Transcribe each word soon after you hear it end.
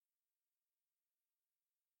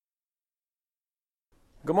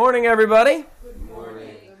Good morning, everybody. Good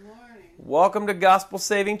morning. Good morning. Welcome to Gospel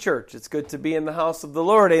Saving Church. It's good to be in the house of the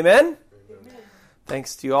Lord. Amen? Amen.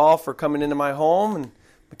 Thanks to you all for coming into my home in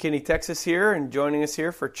McKinney, Texas here and joining us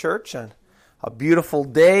here for church on a beautiful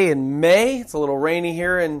day in May. It's a little rainy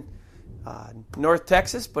here in North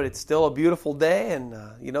Texas, but it's still a beautiful day.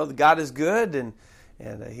 And, God is good and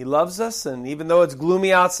He loves us. And even though it's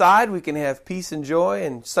gloomy outside, we can have peace and joy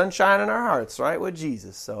and sunshine in our hearts, right, with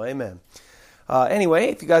Jesus. So, amen. Anyway,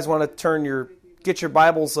 if you guys want to get your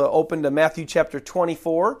Bibles open to Matthew chapter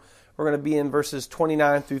 24, we're going to be in verses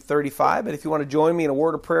 29 through 35. But if you want to join me in a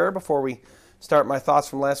word of prayer before we start my thoughts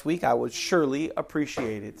from last week, I would surely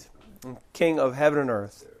appreciate it. King of heaven and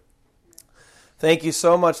earth, thank you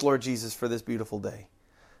so much, Lord Jesus, for this beautiful day.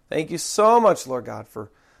 Thank you so much, Lord God,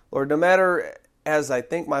 Lord, no matter, as I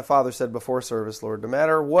think my Father said before service, Lord, no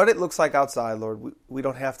matter what it looks like outside, Lord, we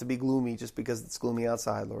don't have to be gloomy just because it's gloomy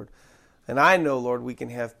outside, Lord. And I know, Lord, we can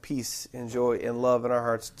have peace and joy and love in our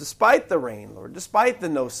hearts despite the rain, Lord, despite the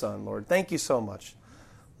no sun, Lord. Thank you so much,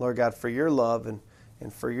 Lord God, for your love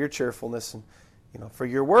and for your cheerfulness and, for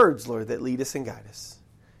your words, Lord, that lead us and guide us.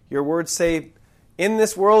 Your words say, in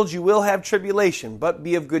this world you will have tribulation, but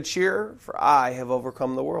be of good cheer, for I have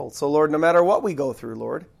overcome the world. So, Lord, no matter what we go through,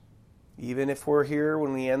 Lord, even if we're here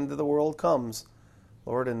when the end of the world comes,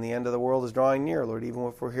 Lord, and the end of the world is drawing near, Lord, even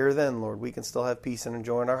if we're here then, Lord, we can still have peace and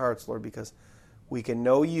joy in our hearts, Lord, because we can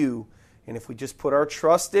know you. And if we just put our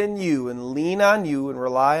trust in you and lean on you and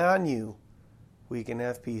rely on you, we can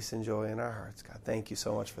have peace and joy in our hearts. God, thank you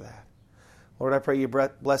so much for that. Lord, I pray you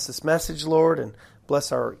bless this message, Lord, and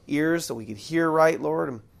bless our ears so we could hear right, Lord,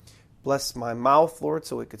 and bless my mouth, Lord,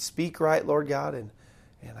 so it could speak right, Lord God. And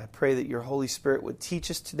I pray that your Holy Spirit would teach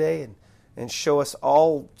us today and show us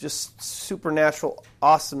all just supernatural,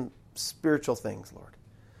 awesome spiritual things, Lord.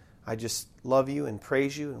 I just love you and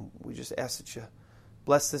praise you, and we just ask that you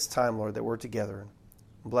bless this time, Lord, that we're together, and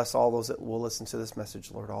bless all those that will listen to this message,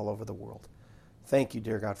 Lord, all over the world. Thank you,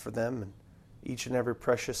 dear God, for them and each and every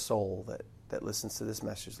precious soul that listens to this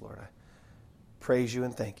message, Lord. I praise you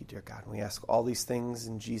and thank you, dear God. And we ask all these things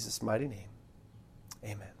in Jesus' mighty name.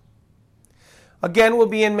 Amen. Again, we'll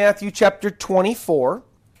be in Matthew chapter 24.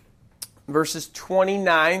 Verses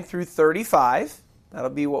 29 through 35.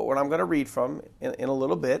 That'll be what I'm going to read from in a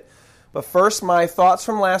little bit. But first, my thoughts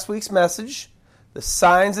from last week's message, the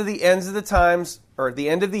signs of the ends of the times, or the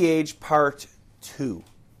end of the age, part 2.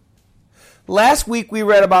 Last week, we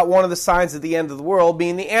read about one of the signs of the end of the world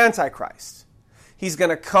being the Antichrist. He's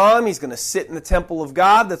going to come, he's going to sit in the temple of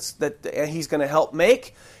God that he's going to help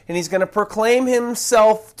make, and he's going to proclaim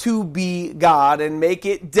himself to be God and make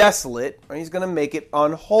it desolate, or he's going to make it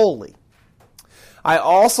unholy. I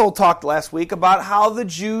also talked last week about how the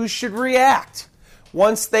Jews should react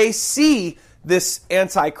once they see this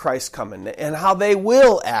Antichrist coming and how they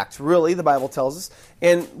will act, really, the Bible tells us,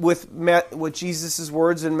 and with Jesus'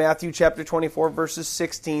 words in Matthew chapter 24, verses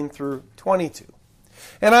 16 through 22.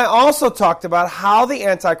 And I also talked about how the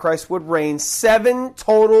Antichrist would reign 7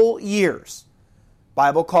 total years. The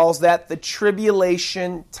Bible calls that the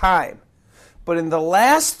tribulation time. But in the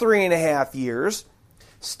last 3.5 years,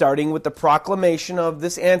 starting with the proclamation of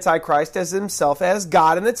this Antichrist as himself as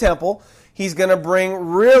God in the temple, he's going to bring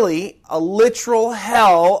really a literal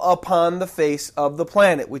hell upon the face of the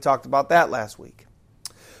planet. We talked about that last week.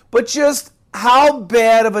 But just how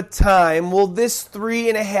bad of a time will this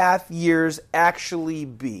 3.5 years actually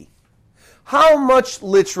be? How much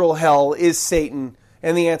literal hell is Satan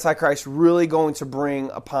and the Antichrist really going to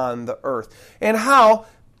bring upon the earth? And how,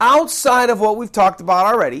 outside of what we've talked about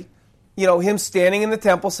already, him standing in the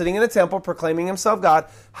temple, sitting in the temple, proclaiming himself God,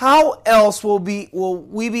 how else will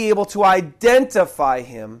we be able to identify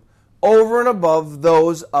him over and above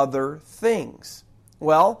those other things?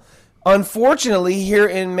 Well, unfortunately, here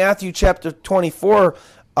in Matthew chapter 24,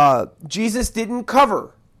 Jesus didn't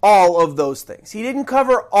cover all of those things. He didn't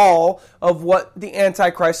cover all of what the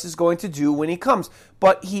Antichrist is going to do when he comes.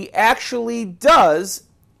 But he actually does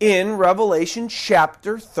in Revelation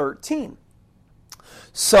chapter 13.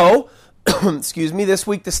 So, this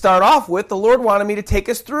week to start off with, the Lord wanted me to take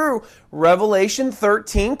us through Revelation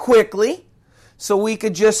 13 quickly so we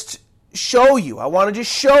could just show you. I want to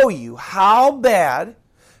just show you how bad,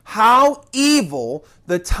 how evil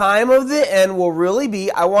the time of the end will really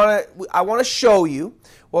be. I want to show you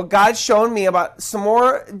what God's shown me about some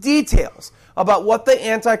more details about what the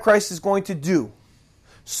Antichrist is going to do.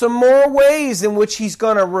 Some more ways in which he's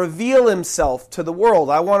going to reveal himself to the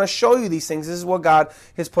world. I want to show you these things. This is what God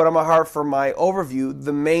has put on my heart for my overview,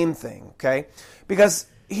 the main thing, okay? Because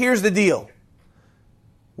here's the deal.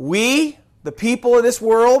 We, the people of this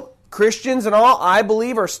world, Christians and all, I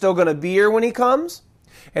believe, are still going to be here when he comes.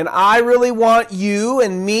 And I really want you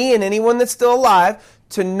and me and anyone that's still alive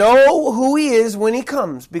to know who he is when he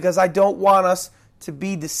comes, because I don't want us to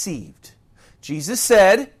be deceived. Jesus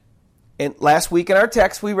said, and last week in our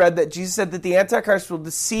text we read that Jesus said that the Antichrist will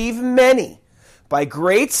deceive many by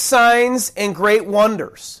great signs and great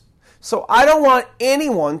wonders. So I don't want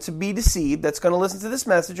anyone to be deceived that's going to listen to this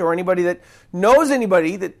message, or anybody that knows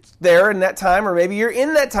anybody that's there in that time, or maybe you're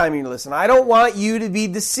in that time and you listen. I don't want you to be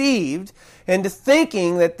deceived into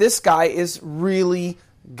thinking that this guy is really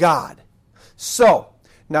God. So,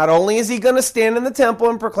 not only is he going to stand in the temple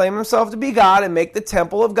and proclaim himself to be God and make the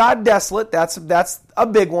temple of God desolate, that's a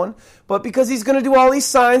big one, but because he's going to do all these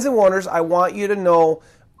signs and wonders, I want you to know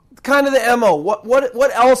kind of the MO.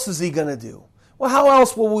 What else is he going to do? Well, how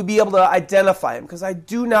else will we be able to identify him? Because I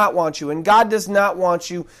do not want you, and God does not want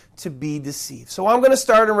you to be deceived. So I'm going to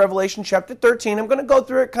start in Revelation chapter 13. I'm going to go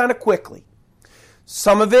through it kind of quickly.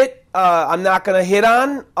 Some of it I'm not going to hit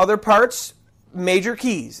on. Other parts, major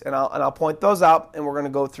keys, and I'll point those out, and we're going to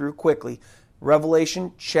go through quickly.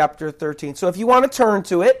 Revelation chapter 13. So if you want to turn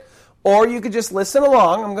to it, or you could just listen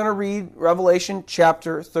along, I'm going to read Revelation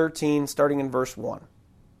chapter 13, starting in verse 1.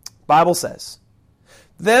 Bible says,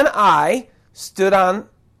 "Then I stood on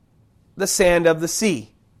the sand of the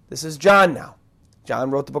sea." This is John now.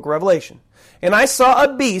 John wrote the book of Revelation. "And I saw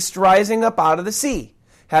a beast rising up out of the sea,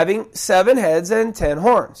 having 7 heads and 10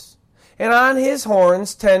 horns, and on his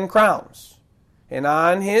horns 10 crowns, and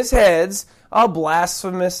on his heads a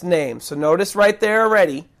blasphemous name." So notice right there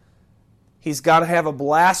already, he's got to have a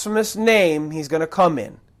blasphemous name he's going to come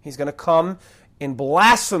in. He's going to come in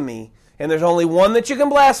blasphemy, and there's only one that you can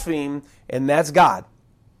blaspheme, and that's God.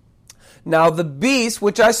 "Now the beast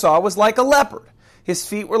which I saw was like a leopard. His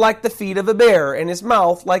feet were like the feet of a bear, and his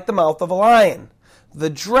mouth like the mouth of a lion.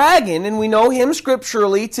 The dragon," and we know him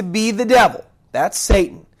scripturally to be the devil. That's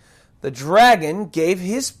Satan. "The dragon gave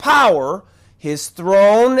his power, his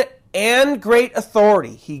throne, and great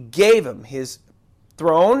authority." He gave him his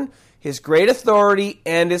throne, his great authority,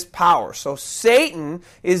 and his power. So Satan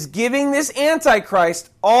is giving this Antichrist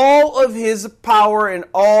all of his power and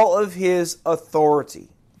all of his authority.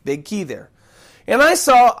 Big key there. "And I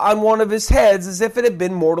saw on one of his heads as if it had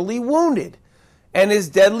been mortally wounded, and his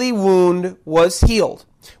deadly wound was healed."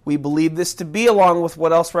 We believe this to be, along with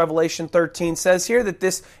what else Revelation 13 says here, that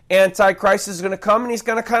this Antichrist is going to come and he's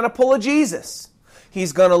going to kind of pull a Jesus.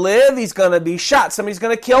 He's going to live, he's going to be shot, somebody's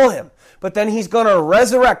going to kill him. But then he's going to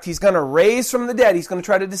resurrect, he's going to raise from the dead. He's going to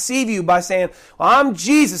try to deceive you by saying, well, "I'm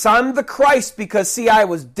Jesus, I'm the Christ, because see, I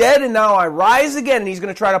was dead and now I rise again." And he's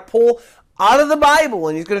going to try to pull out of the Bible,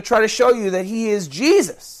 and he's going to try to show you that he is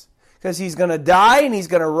Jesus, because he's going to die and he's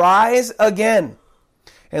going to rise again.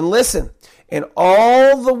 And listen, "And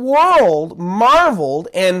all the world marveled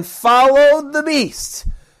and followed the beast."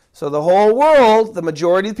 So the whole world, the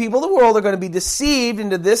majority of the people of the world, are going to be deceived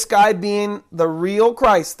into this guy being the real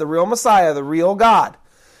Christ, the real Messiah, the real God.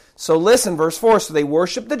 So listen, verse 4, "So they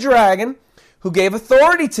worshiped the dragon, who gave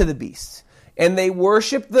authority to the beast. And they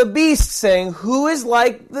worshiped the beast, saying, 'Who is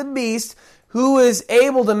like the beast, who is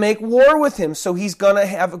able to make war with him?'" So he's going to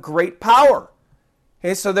have a great power.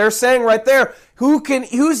 Okay, so they're saying right there,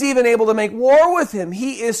 who's even able to make war with him?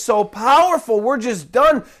 He is so powerful, we're just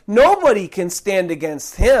done. Nobody can stand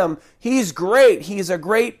against him. He's great. He's a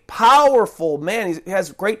great, powerful man. He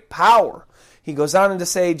has great power. He goes on to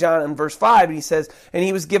say, John, in verse 5, he says, "And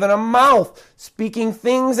he was given a mouth, speaking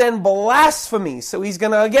things and blasphemy." So he's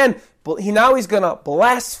going to, again, he's going to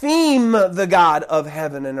blaspheme the God of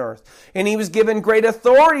heaven and earth. "And he was given great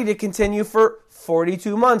authority to continue for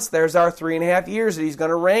 42 months. There's our 3.5 years that he's going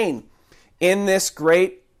to reign in this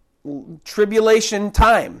great tribulation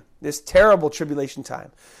time, this terrible tribulation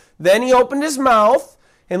time. "Then he opened his mouth,"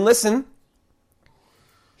 and listen,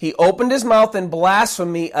 "he opened his mouth in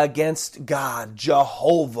blasphemy against God,"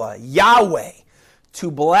 Jehovah, Yahweh, to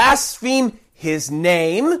blaspheme his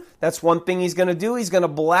name. That's one thing he's going to do. He's going to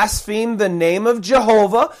blaspheme the name of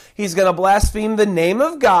Jehovah. He's going to blaspheme the name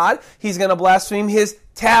of God. He's going to blaspheme his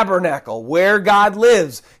tabernacle, where God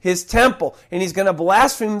lives, his temple. And he's going to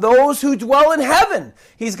blaspheme those who dwell in heaven.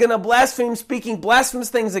 He's going to blaspheme, speaking blasphemous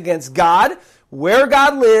things against God, where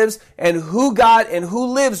God lives, and who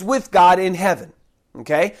lives with God in heaven.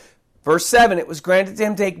 Okay? Verse 7, "It was granted to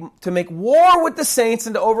him to make war with the saints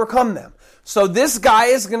and to overcome them." So this guy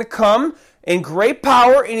is going to come in great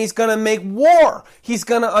power, and he's going to make war. He's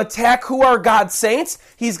going to attack who are God's saints.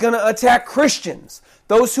 He's going to attack Christians,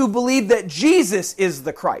 those who believe that Jesus is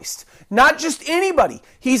the Christ. Not just anybody.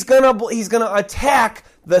 He's going to attack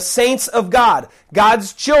the saints of God,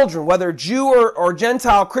 God's children, whether Jew or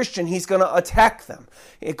Gentile Christian. He's going to attack them.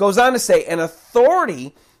 It goes on to say, "An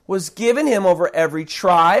authority was given him over every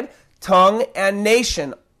tribe, tongue, and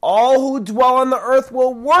nation. All who dwell on the earth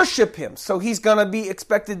will worship him. So he's going to be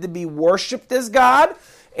expected to be worshiped as God,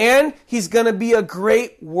 and he's going to be a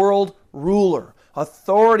great world ruler.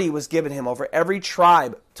 Authority was given him over every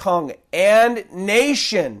tribe, tongue, and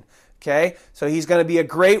nation. Okay, so he's going to be a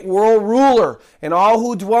great world ruler, and all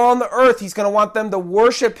who dwell on the earth, he's going to want them to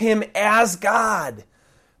worship him as God.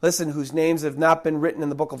 Listen, whose names have not been written in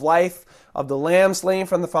the book of life of the Lamb slain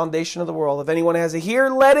from the foundation of the world. If anyone has an ear,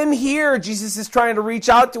 let him hear. Jesus is trying to reach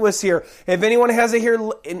out to us here. If anyone has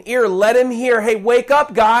an ear, let him hear. Hey, wake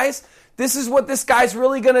up, guys. This is what this guy's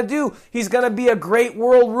really going to do. He's going to be a great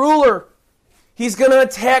world ruler. He's going to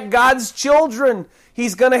attack God's children.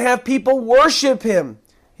 He's going to have people worship him.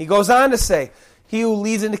 He goes on to say, he who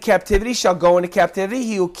leads into captivity shall go into captivity.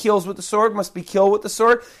 He who kills with the sword must be killed with the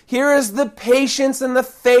sword. Here is the patience and the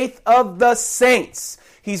faith of the saints.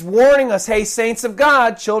 He's warning us, hey, saints of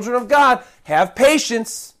God, children of God, have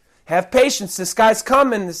patience. Have patience. This guy's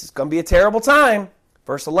coming. This is going to be a terrible time.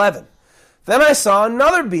 Verse 11. Then I saw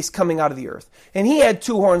another beast coming out of the earth, and he had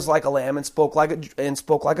 2 horns like a lamb and spoke like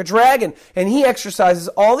a dragon. And he exercises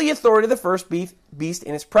all the authority of the first beast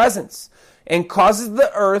in his presence, and causes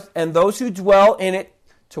the earth and those who dwell in it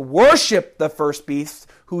to worship the first beast,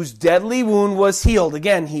 whose deadly wound was healed.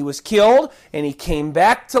 Again, he was killed, and he came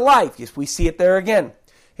back to life. Yes, we see it there again.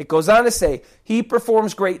 It goes on to say, he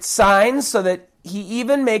performs great signs, so that he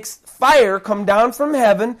even makes fire come down from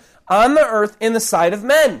heaven on the earth in the sight of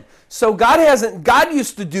men. So God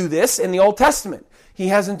used to do this in the Old Testament. He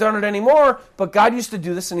hasn't done it anymore, but God used to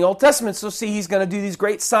do this in the Old Testament. So see, he's going to do these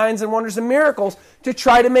great signs and wonders and miracles to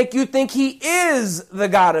try to make you think he is the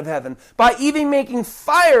God of heaven, by even making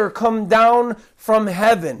fire come down from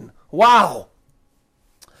heaven. Wow.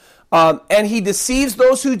 And he deceives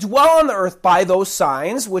those who dwell on the earth by those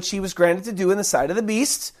signs, which he was granted to do in the sight of the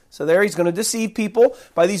beast. So there he's going to deceive people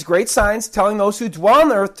by these great signs, telling those who dwell on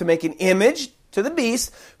the earth to make an image to the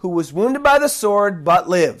beast, who was wounded by the sword but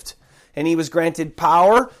lived. And he was granted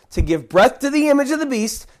power to give breath to the image of the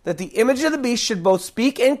beast, that the image of the beast should both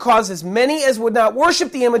speak and cause as many as would not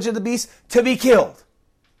worship the image of the beast to be killed.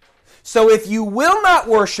 So if you will not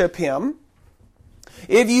worship him,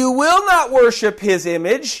 if you will not worship his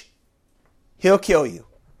image, he'll kill you.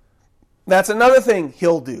 That's another thing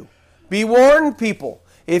he'll do. Be warned, people.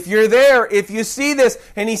 If you're there, if you see this,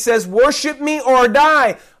 and he says, worship me or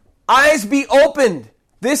die, eyes be opened.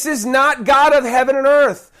 This is not God of heaven and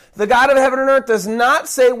earth. The God of heaven and earth does not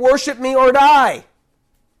say, worship me or die.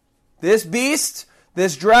 This beast,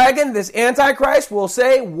 this dragon, this Antichrist will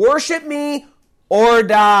say, worship me or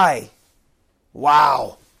die.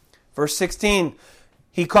 Wow. Verse 16,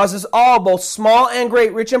 he causes all, both small and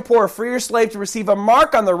great, rich and poor, free or slave, to receive a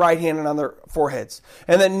mark on their right hand and on their foreheads,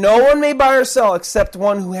 and that no one may buy or sell except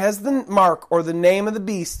one who has the mark or the name of the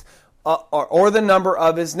beast or the number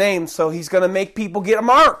of his name. So he's going to make people get a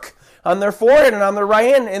mark on their forehead and on their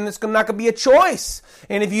right hand, and it's not going to be a choice.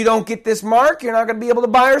 And if you don't get this mark, you're not going to be able to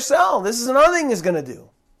buy or sell. This is another thing he's going to do.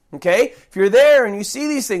 Okay? If you're there and you see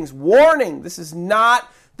these things, warning, this is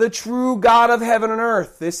not the true God of heaven and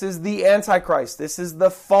earth. This is the Antichrist. This is the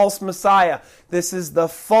false Messiah. This is the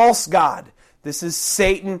false God. This is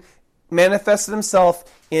Satan manifested himself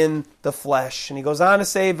in the flesh. And he goes on to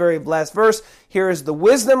say, very last verse, here is the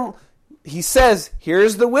wisdom. He says, here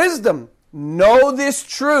is the wisdom. Know this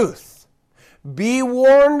truth. Be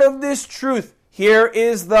warned of this truth. Here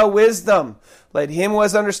is the wisdom. Let him who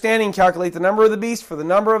has understanding calculate the number of the beast, for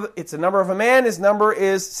it's the number of a man. His number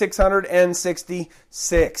is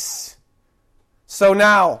 666. So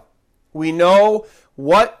now we know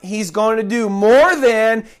what he's going to do, more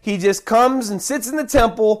than he just comes and sits in the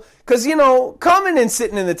temple. Because, coming and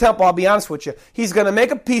sitting in the temple, I'll be honest with you, he's going to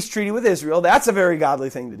make a peace treaty with Israel. That's a very godly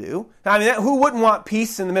thing to do. I mean, who wouldn't want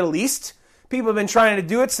peace in the Middle East? People have been trying to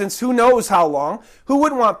do it since who knows how long. Who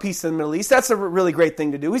wouldn't want peace in the Middle East? That's a really great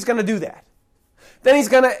thing to do. He's going to do that. Then he's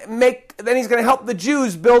going to help the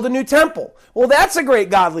Jews build a new temple. Well, that's a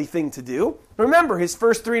great godly thing to do. Remember, his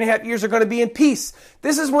first 3.5 years are going to be in peace.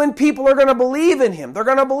 This is when people are going to believe in him. They're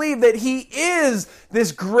going to believe that he is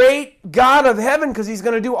this great God of heaven, because he's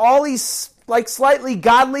going to do all these slightly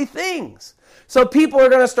godly things. So people are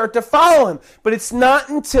going to start to follow him. But it's not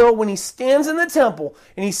until when he stands in the temple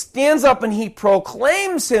and he stands up and he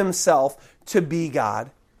proclaims himself to be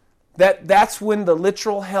God, that's when the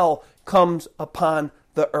literal hell comes upon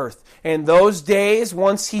the earth. And those days,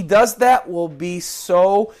 once he does that, will be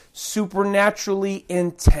so supernaturally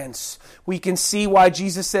intense. We can see why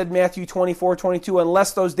Jesus said, Matthew 24:22,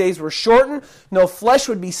 unless those days were shortened, no flesh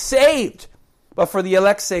would be saved. But for the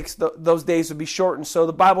elect's sakes, those days would be shortened. So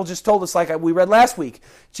the Bible just told us, like we read last week,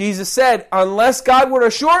 Jesus said, unless God were to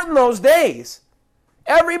shorten those days,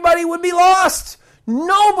 everybody would be lost.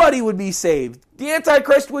 Nobody would be saved. The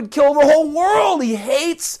Antichrist would kill the whole world. He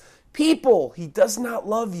hates people. He does not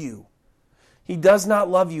love you. He does not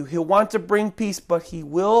love you. He'll want to bring peace, but he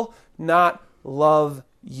will not love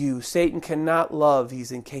you. Satan cannot love.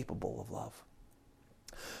 He's incapable of love.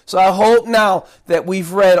 So I hope now that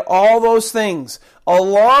we've read all those things,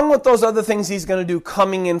 along with those other things he's going to do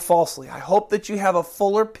coming in falsely. I hope that you have a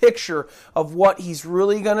fuller picture of what he's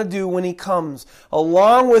really going to do when he comes,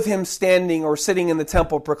 along with him standing or sitting in the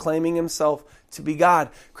temple proclaiming himself to be God.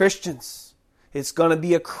 Christians, it's going to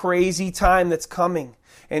be a crazy time that's coming.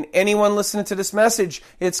 And anyone listening to this message,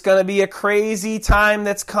 it's going to be a crazy time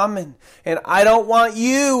that's coming. And I don't want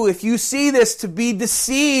you, if you see this, to be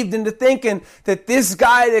deceived into thinking that this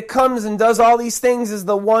guy that comes and does all these things is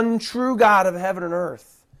the one true God of heaven and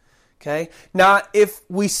earth. Okay? Now, if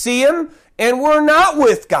we see him and we're not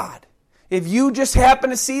with God, if you just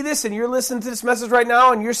happen to see this and you're listening to this message right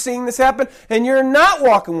now and you're seeing this happen and you're not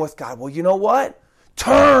walking with God, well, you know what?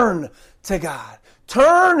 Turn to God.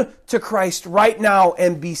 Turn to Christ right now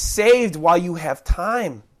and be saved while you have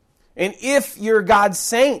time. And if you're God's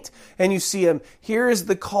saint and you see him, here is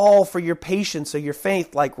the call for your patience or your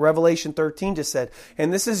faith, like Revelation 13 just said.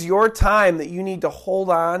 And this is your time that you need to hold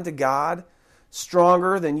on to God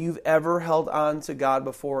stronger than you've ever held on to God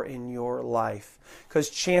before in your life. Because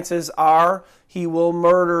chances are he will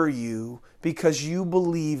murder you because you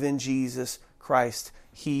believe in Jesus Christ.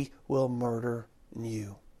 He will murder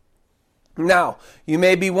you. Now, you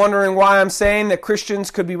may be wondering why I'm saying that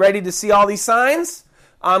Christians could be ready to see all these signs.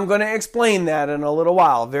 I'm going to explain that in a little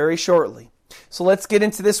while, very shortly. So let's get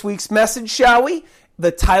into this week's message, shall we?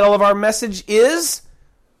 The title of our message is,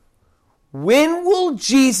 When Will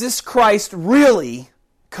Jesus Christ Really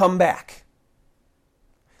Come Back?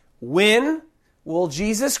 When will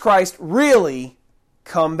Jesus Christ really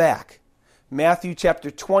come back? Matthew chapter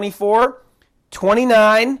 24,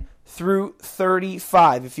 29 through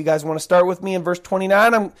 35. If you guys want to start with me in verse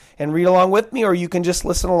 29 and read along with me, or you can just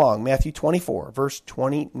listen along. Matthew 24, verse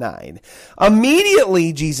 29.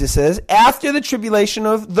 Immediately, Jesus says, after the tribulation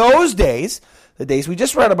of those days, the days we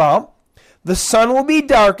just read about, the sun will be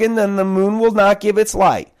darkened and the moon will not give its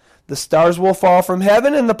light. The stars will fall from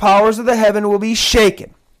heaven and the powers of the heaven will be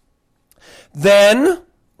shaken. Then,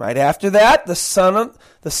 right after that, the sign of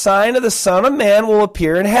the Son of Man will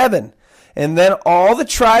appear in heaven. And then all the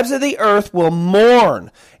tribes of the earth will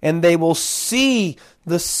mourn, and they will see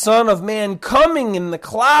the Son of Man coming in the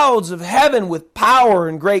clouds of heaven with power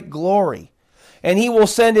and great glory. And he will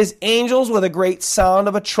send his angels with a great sound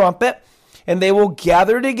of a trumpet, and they will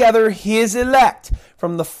gather together his elect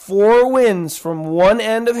from the four winds, from one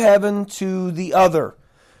end of heaven to the other.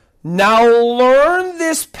 Now learn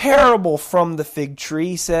this parable from the fig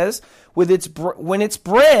tree, he says. When its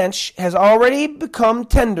branch has already become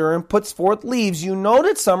tender and puts forth leaves, you know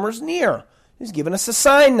that summer's near. He's giving us a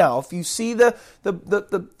sign now. If you see the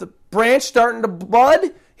branch starting to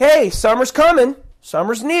bud, hey, summer's coming.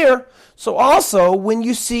 Summer's near. So also, when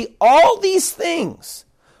you see all these things,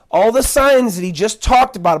 all the signs that he just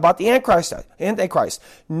talked about the Antichrist,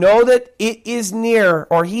 know that it is near,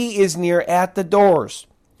 or he is near at the doors.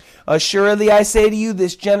 Assuredly, I say to you,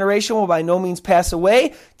 this generation will by no means pass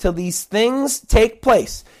away till these things take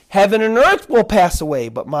place. Heaven and earth will pass away,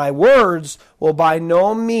 but my words will by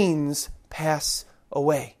no means pass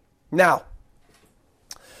away. Now,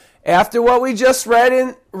 after what we just read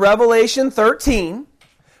in Revelation 13,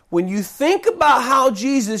 when you think about how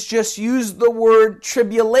Jesus just used the word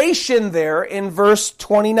tribulation there in verse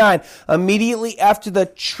 29, immediately after the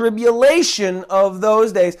tribulation of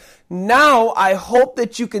those days, now I hope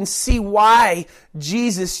that you can see why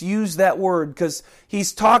Jesus used that word, because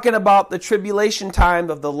he's talking about the tribulation time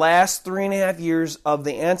of the last 3.5 years of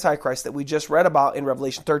the Antichrist that we just read about in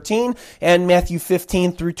Revelation 13 and Matthew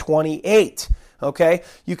 15 through 28. Okay?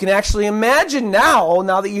 You can actually imagine now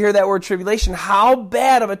that you hear that word tribulation, how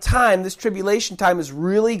bad of a time this tribulation time is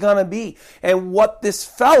really going to be, and what this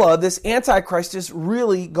Antichrist, is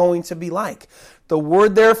really going to be like. The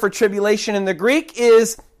word there for tribulation in the Greek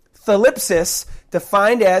is thalipsis,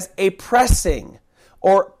 defined as a pressing,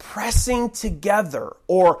 or pressing together,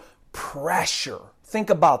 or pressure. Think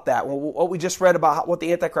about that. What we just read about what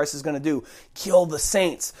the Antichrist is going to do. Kill the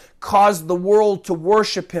saints. Cause the world to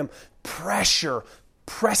worship him. Pressure.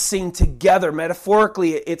 Pressing together.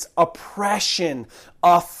 Metaphorically, it's oppression.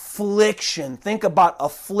 Affliction. Think about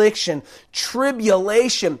affliction.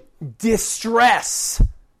 Tribulation. Distress.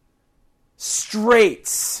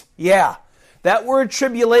 Straits. Yeah. That word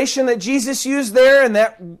tribulation that Jesus used there and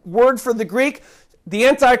that word for the Greek, the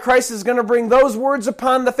Antichrist is going to bring those words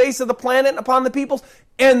upon the face of the planet and upon the peoples,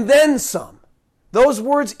 and then some. Those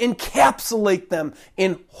words encapsulate them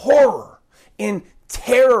in horror, in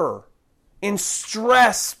terror, in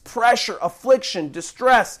stress, pressure, affliction,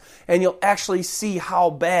 distress, and you'll actually see how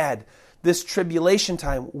bad this tribulation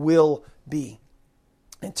time will be.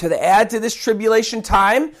 And to add to this tribulation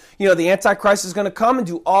time, the Antichrist is going to come and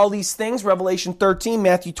do all these things. Revelation 13,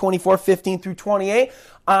 Matthew 24, 15 through 28.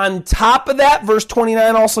 On top of that, verse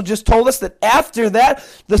 29 also just told us that after that,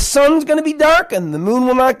 the sun's going to be darkened, the moon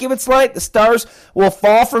will not give its light, the stars will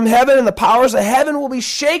fall from heaven, and the powers of heaven will be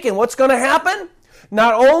shaken. What's going to happen?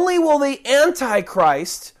 Not only will the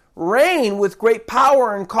Antichrist reign with great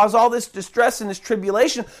power and cause all this distress and this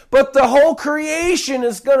tribulation, but the whole creation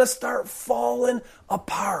is going to start falling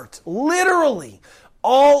apart. Literally,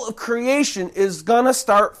 all of creation is going to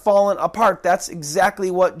start falling apart. That's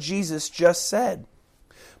exactly what Jesus just said.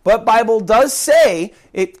 But Bible does say,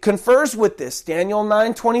 it confers with this. Daniel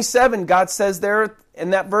 9:27, God says there in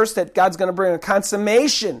that verse that God's going to bring a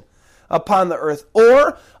consummation upon the earth,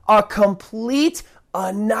 or a complete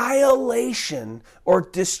annihilation or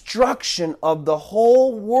destruction of the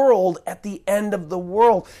whole world at the end of the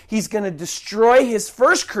world. He's going to destroy his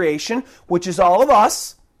first creation, which is all of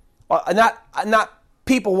us. Not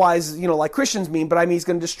people-wise, like Christians mean, but I mean he's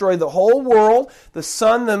going to destroy the whole world. The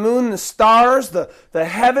sun, the moon, the stars, the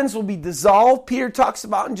heavens will be dissolved, Peter talks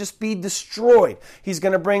about, and just be destroyed. He's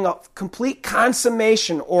going to bring a complete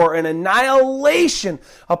consummation or an annihilation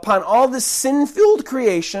upon all this sin-filled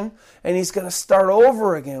creation, and he's going to start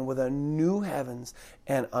over again with a new heavens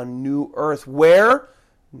and a new earth where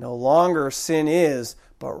no longer sin is,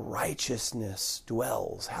 but righteousness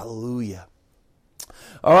dwells. Hallelujah.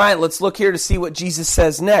 All right, let's look here to see what Jesus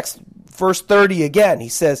says next. Verse 30 again, he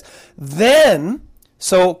says, then,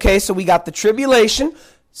 so we got the tribulation,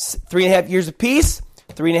 3.5 years of peace,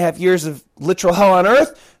 3.5 years of literal hell on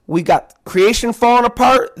earth. We got creation falling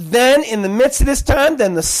apart. Then, in the midst of this time,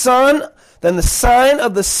 then the sign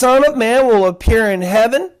of the Son of Man will appear in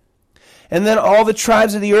heaven. And then all the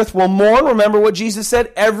tribes of the earth will mourn. Remember what Jesus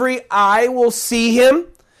said, every eye will see him.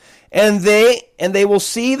 And they will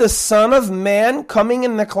see the Son of Man coming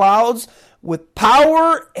in the clouds with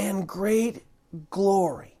power and great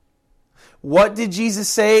glory. What did Jesus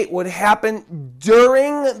say would happen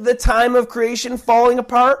during the time of creation falling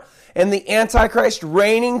apart and the Antichrist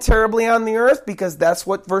reigning terribly on the earth? Because that's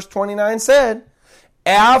what verse 29 said.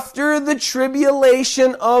 After the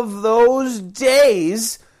tribulation of those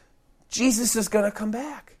days, Jesus is going to come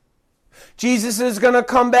back. Jesus is going to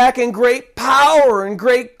come back in great power and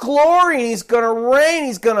great glory, and he's going to reign.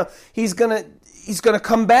 He's going to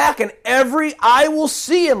come back, and every eye will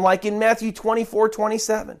see him, like in Matthew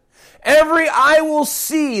 24:27. Every eye will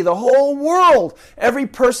see, the whole world, every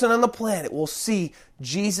person on the planet will see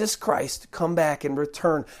Jesus Christ come back and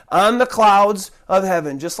return on the clouds of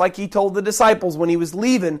heaven, just like he told the disciples when he was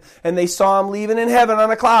leaving, and they saw him leaving in heaven on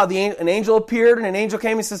a cloud. An angel appeared, and an angel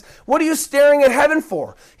came and says, what are you staring at heaven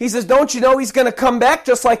for? He says, don't you know he's going to come back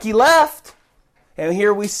just like he left? And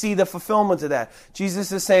here we see the fulfillment of that.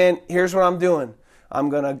 Jesus is saying, here's what I'm doing. I'm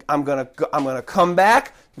going to come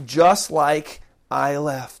back just like I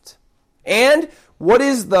left. And what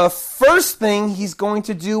is the first thing he's going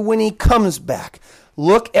to do when he comes back?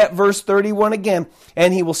 Look at verse 31 again.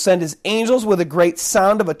 And he will send his angels with a great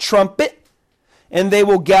sound of a trumpet, and they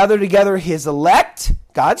will gather together his elect,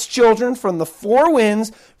 God's children, from the four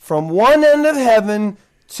winds, from one end of heaven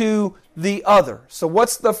to the other. So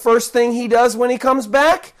what's the first thing he does when he comes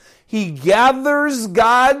back? He gathers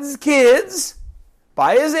God's kids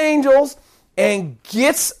by his angels and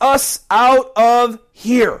gets us out of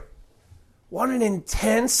here. What an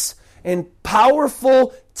intense and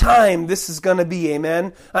powerful time this is going to be,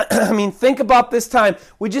 amen? I mean, think about this time.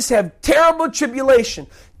 We just have terrible tribulation.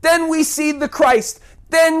 Then we see the Christ.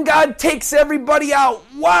 Then God takes everybody out.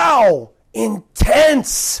 Wow!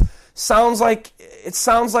 Intense! It sounds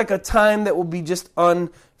like a time that will be just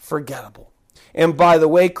unforgettable. And by the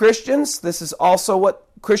way, Christians, this is also what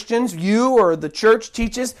Christians, you or the church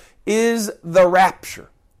teaches, is the rapture.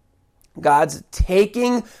 God's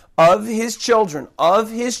taking of his children,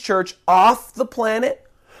 of his church, off the planet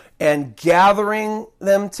and gathering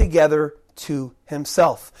them together to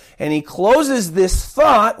himself. And he closes this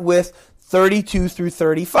thought with 32 through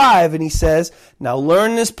 35, and he says, now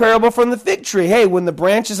learn this parable from the fig tree. Hey, when the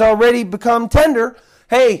branch has already become tender,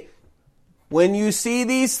 hey, when you see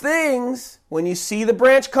these things, when you see the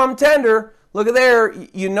branch come tender, Look at there.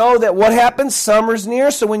 You know that what happens? Summer's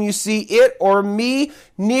near. So when you see it or me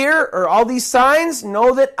near or all these signs,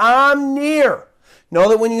 know that I'm near. Know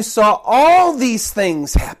that when you saw all these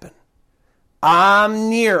things happen, I'm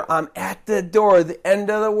near. I'm at the door. The end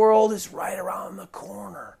of the world is right around the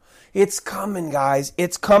corner. It's coming, guys.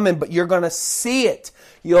 It's coming, but you're going to see it.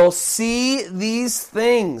 You'll see these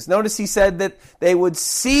things. Notice he said that they would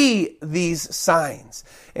see these signs.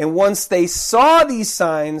 And once they saw these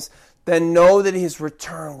signs, then know that his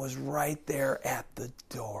return was right there at the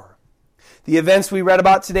door. The events we read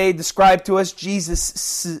about today describe to us Jesus'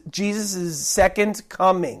 second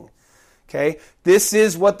coming. Okay? This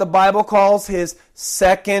is what the Bible calls his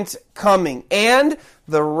second coming and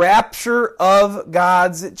the rapture of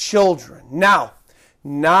God's children. Now,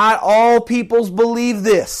 not all peoples believe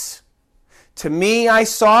this. To me, I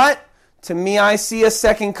saw it. To me, I see a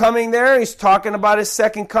second coming there. He's talking about his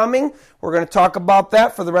second coming. We're going to talk about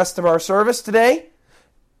that for the rest of our service today.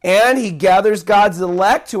 And he gathers God's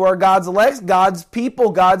elect, who are God's elect, God's people,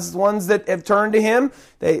 God's ones that have turned to him.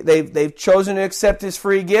 They've chosen to accept his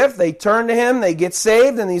free gift. They turn to him, they get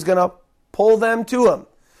saved, and he's going to pull them to him.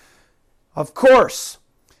 Of course,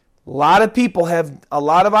 a lot of people have a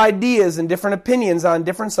lot of ideas and different opinions on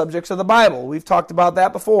different subjects of the Bible. We've talked about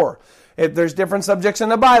that before. If there's different subjects in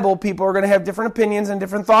the Bible, people are going to have different opinions and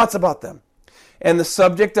different thoughts about them. And the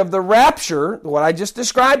subject of the rapture, what I just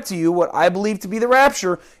described to you, what I believe to be the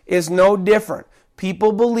rapture, is no different.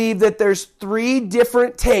 People believe that there's three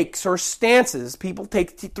different takes or stances. People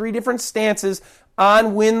take three different stances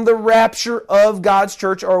on when the rapture of God's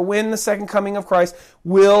church or when the second coming of Christ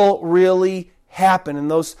will really happen. And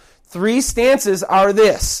those three stances are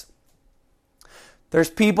this. There's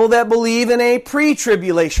people that believe in a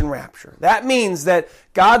pre-tribulation rapture. That means that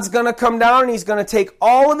God's going to come down and he's going to take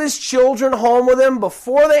all of his children home with him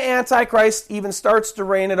before the Antichrist even starts to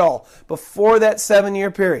reign at all, before that 7-year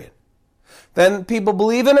period. Then people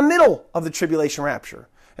believe in the middle of the tribulation rapture.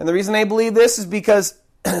 And the reason they believe this is because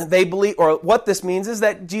they believe, or what this means is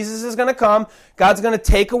that Jesus is going to come, God's going to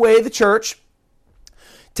take away the church,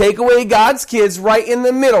 take away God's kids right in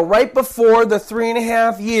the middle, right before the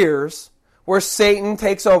 3.5 years where Satan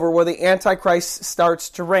takes over, where the Antichrist starts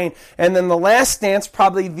to reign. And then the last stance,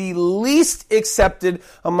 probably the least accepted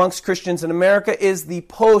amongst Christians in America, is the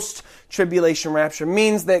post-tribulation rapture. It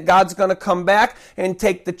means that God's going to come back and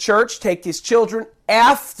take the church, take his children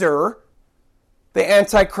after the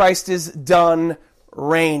Antichrist is done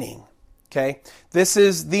reigning. Okay? This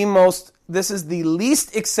is the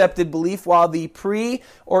least accepted belief, while the pre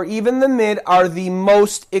or even the mid are the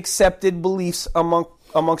most accepted beliefs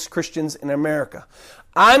amongst Christians in America.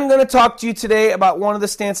 I'm going to talk to you today about one of the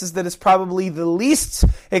stances that is probably the least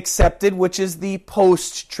accepted, which is the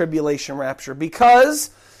post-tribulation rapture, because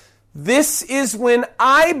this is when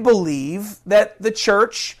I believe that the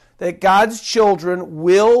church, that God's children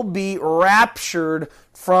will be raptured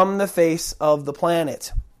from the face of the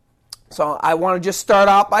planet. So I want to just start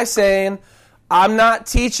out by saying I'm not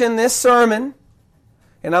teaching this sermon,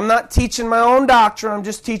 and I'm not teaching my own doctrine. I'm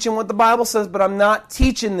just teaching what the Bible says, but I'm not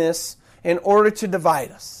teaching this in order to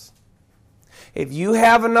divide us. If you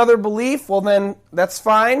have another belief, well then that's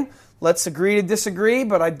fine. Let's agree to disagree,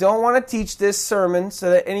 but I don't want to teach this sermon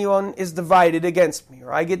so that anyone is divided against me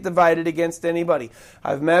or I get divided against anybody.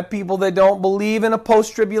 I've met people that don't believe in a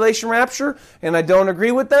post-tribulation rapture, and I don't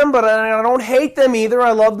agree with them, but I don't hate them either.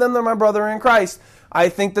 I love them. They're my brother in Christ. I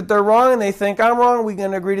think that they're wrong, and they think I'm wrong. We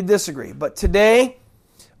can agree to disagree. But today,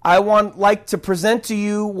 I like to present to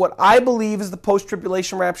you what I believe is the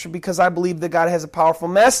post-tribulation rapture, because I believe that God has a powerful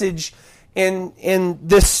message in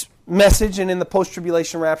this message and in the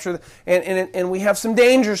post-tribulation rapture, and we have some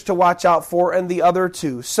dangers to watch out for in the other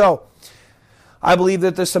two. So, I believe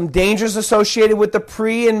that there's some dangers associated with the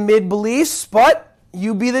pre and mid beliefs, but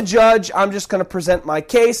you be the judge. I'm just going to present my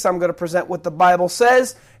case. I'm going to present what the Bible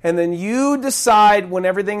says, and then you decide when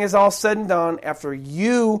everything is all said and done, after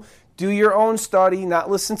you do your own study, not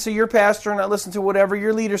listen to your pastor, not listen to whatever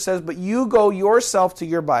your leader says, but you go yourself to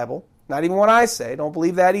your Bible. Not even what I say. Don't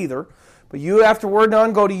believe that either. But you, after we're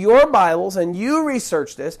done, go to your Bibles and you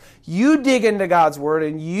research this. You dig into God's Word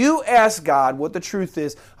and you ask God what the truth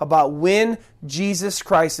is about when Jesus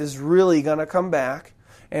Christ is really going to come back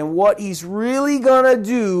and what He's really going to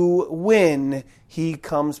do when He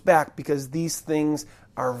comes back, because these things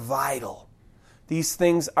are vital. These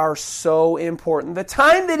things are so important. The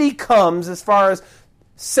time that He comes, as far as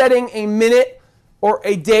setting a minute or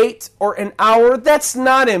a date or an hour, that's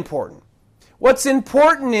not important. What's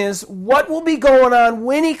important is what will be going on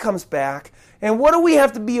when He comes back And what do we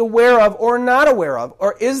have to be aware of or not aware of?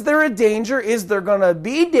 Or is there a danger? Is there going to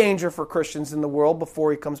be danger for Christians in the world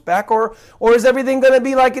before he comes back? Or is everything going to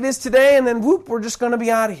be like it is today and then whoop, we're just going to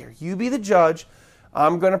be out of here? You be the judge.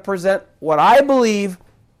 I'm going to present what I believe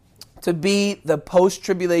to be the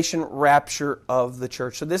post-tribulation rapture of the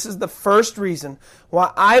church. So this is the first reason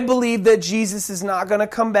why I believe that Jesus is not going to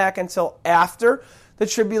come back until after the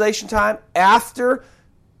tribulation time, after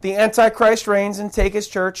the Antichrist reigns and take his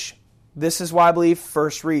church. This is why I believe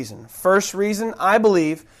first reason. First reason I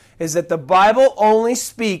believe is that the Bible only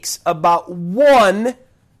speaks about one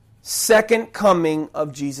second coming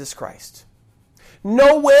of Jesus Christ.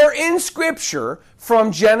 Nowhere in Scripture,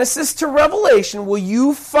 from Genesis to Revelation, will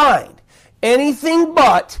you find anything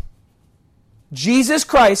but Jesus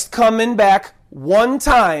Christ coming back one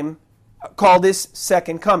time called his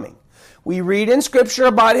second coming. We read in Scripture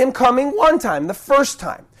about him coming one time, the first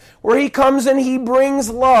time, where he comes and he brings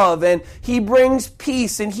love and he brings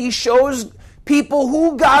peace and he shows people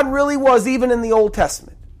who God really was, even in the Old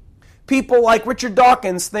Testament. People like Richard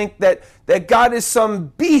Dawkins think that God is some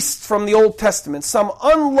beast from the Old Testament, some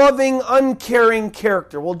unloving, uncaring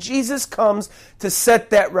character. Well, Jesus comes to set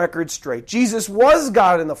that record straight. Jesus was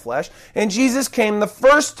God in the flesh, and Jesus came the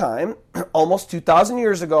first time, almost 2,000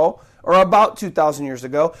 years ago, or about 2,000 years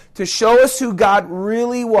ago, to show us who God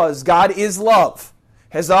really was. God is love,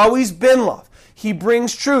 has always been love. He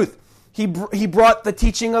brings truth. He brought the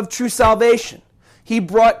teaching of true salvation. He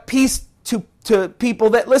brought peace to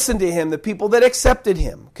people that listened to him, the people that accepted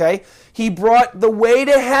him, okay? He brought the way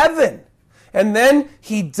to heaven. And then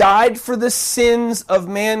he died for the sins of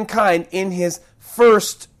mankind in his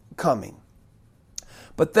first coming.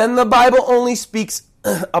 But then the Bible only speaks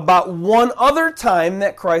about one other time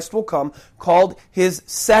that Christ will come, called his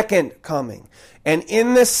second coming. And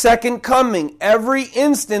in this second coming, every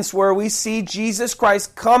instance where we see Jesus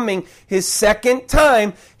Christ coming his second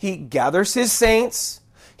time, he gathers his saints,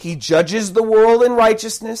 he judges the world in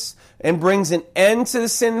righteousness and brings an end to the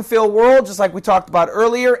sin-filled world, just like we talked about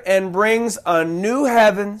earlier, and brings a new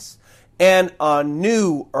heavens and a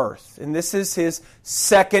new earth. And this is his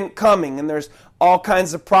second coming. And there's all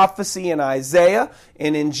kinds of prophecy in Isaiah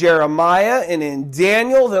and in Jeremiah and in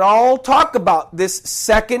Daniel that all talk about this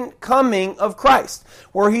second coming of Christ,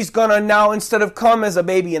 where he's going to now, instead of come as a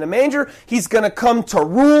baby in a manger, he's going to come to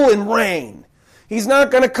rule and reign. He's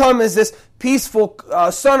not going to come as this peaceful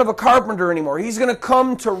son of a carpenter anymore. He's going to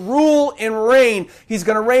come to rule and reign. He's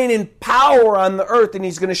going to reign in power on the earth, and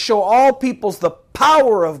he's going to show all peoples the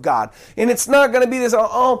power of God. And it's not going to be this,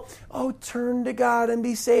 turn to God and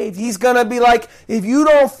be saved. He's going to be like, if you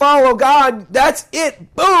don't follow God, that's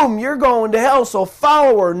it. Boom, you're going to hell, so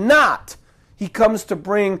follow or not. He comes to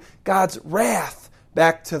bring God's wrath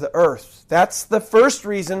back to the earth. That's the first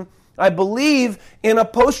reason I believe in a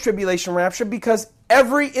post-tribulation rapture, because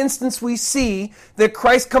every instance we see that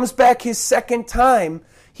Christ comes back his second time,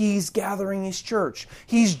 he's gathering his church.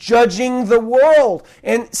 He's judging the world.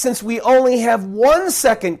 And since we only have one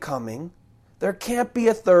second coming, there can't be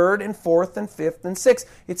a third and fourth and fifth and sixth.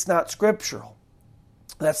 It's not scriptural.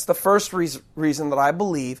 That's the first reason that I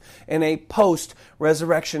believe in a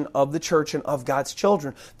post-resurrection of the church and of God's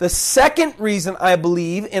children. The second reason I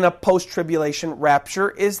believe in a post-tribulation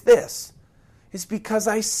rapture is this. It's because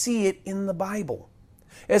I see it in the Bible,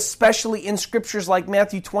 especially in scriptures like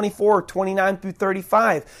Matthew 24, 29 through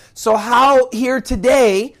 35. So how here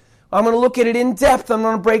today, I'm going to look at it in depth. I'm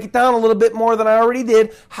going to break it down a little bit more than I already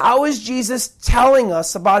did. How is Jesus telling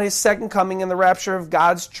us about his second coming and the rapture of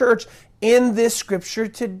God's church in this scripture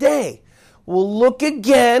today? We'll look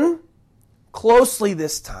again, closely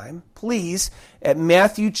this time, please, at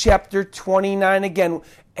Matthew chapter 29 again.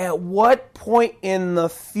 At what point in the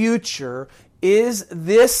future is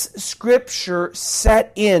this scripture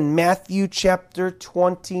set in? Matthew chapter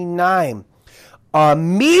 29.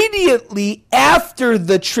 Immediately after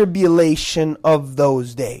the tribulation of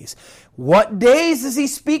those days. What days is he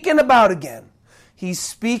speaking about again? He's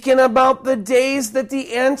speaking about the days that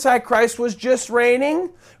the Antichrist was just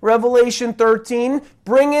reigning. Revelation 13,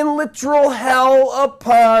 bringing literal hell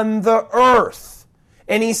upon the earth.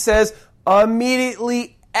 And he says,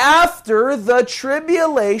 immediately after the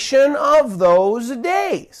tribulation of those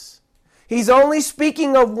days. He's only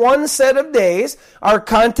speaking of one set of days. Our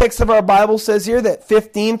context of our Bible says here that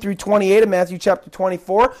 15 through 28 of Matthew chapter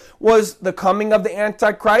 24 was the coming of the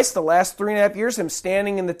Antichrist, the last 3.5 years, him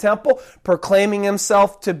standing in the temple, proclaiming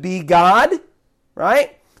himself to be God,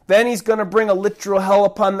 right? Then he's going to bring a literal hell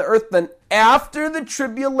upon the earth. Then after the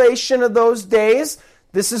tribulation of those days,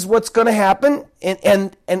 this is what's going to happen.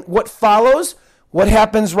 And what follows, what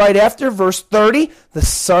happens right after, verse 30, the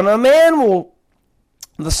Son of Man will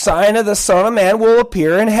the sign of the Son of Man will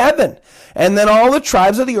appear in heaven. And then all the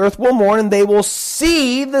tribes of the earth will mourn, and they will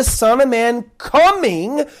see the Son of Man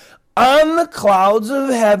coming on the clouds of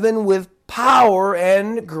heaven with power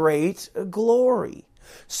and great glory.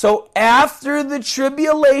 So after the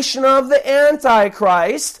tribulation of the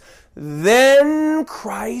Antichrist, then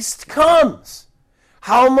Christ comes.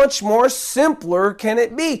 How much more simpler can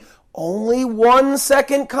it be? Only one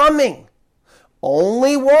second coming.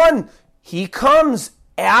 Only one. He comes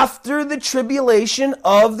after the tribulation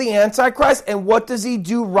of the Antichrist. And what does he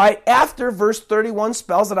do right after? Verse 31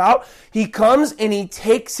 spells it out. He comes and he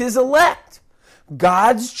takes his elect,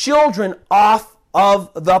 God's children, off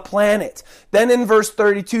of the planet. Then in verse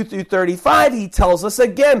 32 through 35, he tells us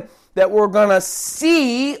again that we're going to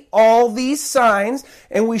see all these signs,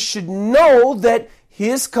 and we should know that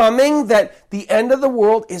his coming, that the end of the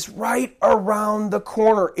world is right around the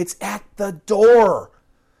corner. It's at the door.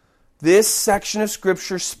 This section of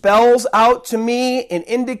Scripture spells out to me and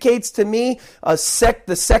indicates to me the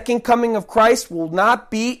second coming of Christ will not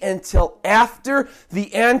be until after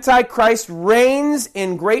the Antichrist reigns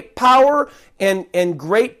in great power and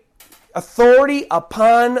great authority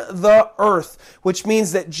upon the earth, which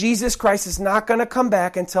means that Jesus Christ is not going to come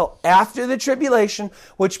back until after the tribulation,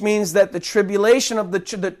 which means that the tribulation of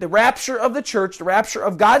the rapture of the church, the rapture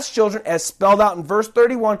of God's children, as spelled out in verse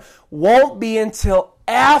 31, won't be until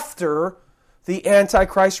after the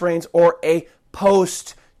Antichrist reigns, or a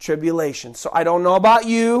post-tribulation. So I don't know about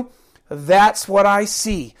you, that's what I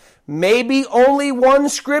see. Maybe only one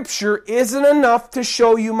scripture isn't enough to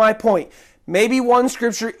show you my point. Maybe one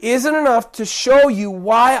scripture isn't enough to show you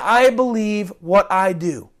why I believe what I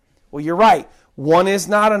do. Well, you're right. One is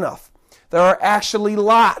not enough. There are actually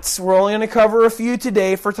lots. We're only going to cover a few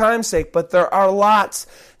today for time's sake, but there are lots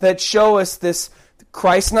that show us this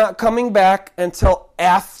Christ not coming back until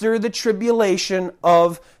after the tribulation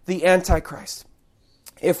of the Antichrist.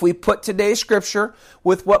 If we put today's scripture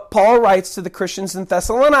with what Paul writes to the Christians in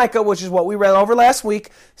Thessalonica, which is what we read over last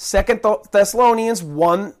week, 2 Thessalonians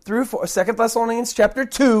 1 through 4, 2 Thessalonians chapter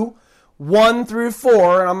 2, 1 through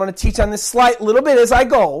 4, and I'm going to teach on this slight little bit as I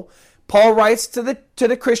go. Paul writes to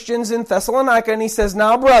the Christians in Thessalonica, and he says,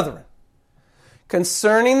 "Now, brethren,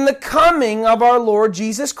 concerning the coming of our Lord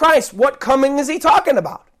Jesus Christ." What coming is he talking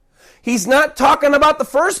about? He's not talking about the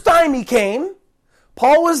first time he came.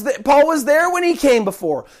 Paul was there when he came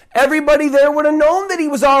before. Everybody there would have known that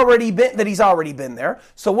he's already been there.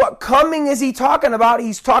 So what coming is he talking about?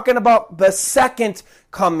 He's talking about the second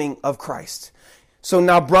coming of Christ. So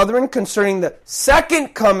now, brethren, concerning the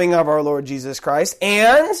second coming of our Lord Jesus Christ,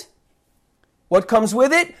 and what comes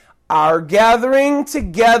with it? Our gathering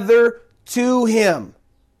together to him.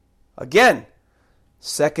 Again,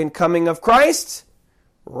 second coming of Christ,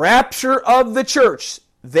 rapture of the church.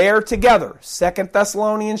 They're together. 2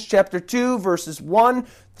 Thessalonians chapter 2, verses 1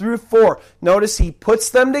 through 4. Notice he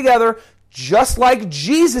puts them together just like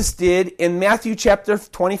Jesus did in Matthew chapter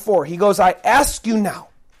 24. He goes, "I ask you now,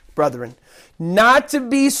 brethren, not to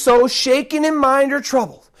be so shaken in mind or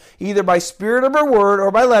troubled, either by spirit or by word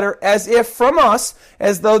or by letter, as if from us,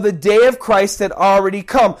 as though the day of Christ had already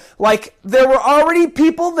come." Like there were already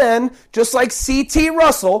people then, just like C.T.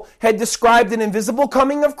 Russell had described an invisible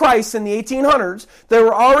coming of Christ in the 1800s, there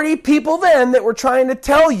were already people then that were trying to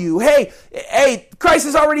tell you, hey, Christ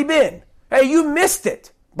has already been. Hey, you missed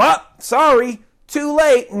it. But, sorry, too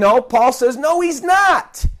late. No, Paul says, no, he's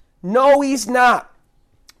not. No, he's not.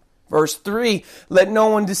 Verse 3, "Let no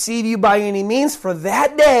one deceive you by any means, for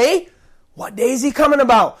that day," what day is he coming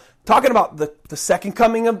about? Talking about the second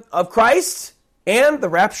coming of Christ and the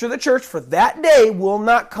rapture of the church. "For that day will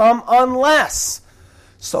not come unless."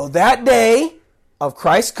 So that day of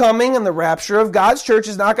Christ's coming and the rapture of God's church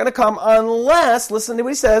is not going to come unless, listen to what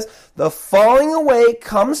he says, the falling away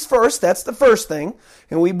comes first. That's the first thing.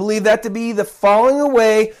 And we believe that to be the falling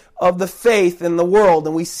away of the faith in the world.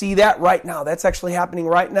 And we see that right now. That's actually happening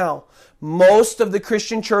right now. Most of the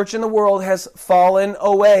Christian church in the world has fallen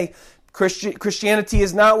away. Christianity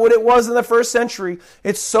is not what it was in the first century.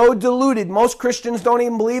 It's so diluted. Most Christians don't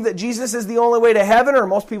even believe that Jesus is the only way to heaven, or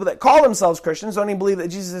most people that call themselves Christians don't even believe that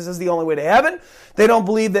Jesus is the only way to heaven. They don't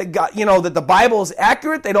believe that God, that the Bible is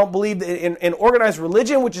accurate. They don't believe in organized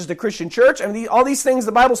religion, which is the Christian church. I mean, all these things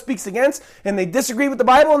the Bible speaks against, and they disagree with the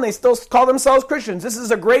Bible, and they still call themselves Christians. This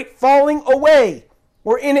is a great falling away.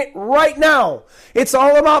 We're in it right now. It's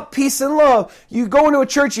all about peace and love. You go into a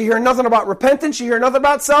church, you hear nothing about repentance, you hear nothing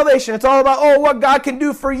about salvation. It's all about, what God can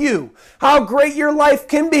do for you, how great your life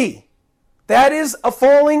can be. That is a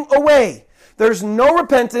falling away. There's no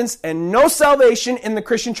repentance and no salvation in the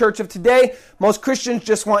Christian church of today. Most Christians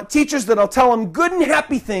just want teachers that'll tell them good and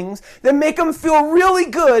happy things that make them feel really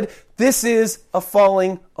good. This is a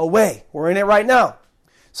falling away. We're in it right now.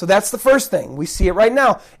 So that's the first thing. We see it right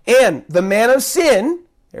now. And the man of sin,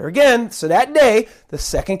 there again, so that day, the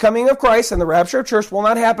second coming of Christ and the rapture of church will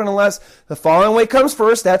not happen unless the falling away comes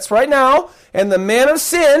first. That's right now. And the man of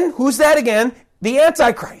sin, who's that again? The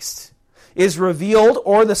Antichrist is revealed,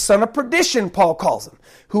 or the son of perdition, Paul calls him,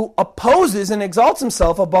 who opposes and exalts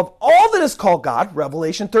himself above all that is called God,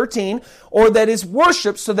 Revelation 13, or that is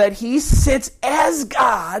worshipped, so that he sits as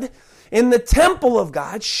God in the temple of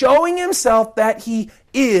God, showing himself that he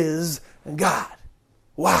is God.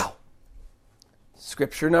 Wow.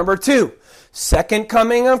 Scripture number 2, second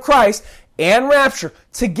coming of Christ and rapture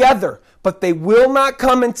together, but they will not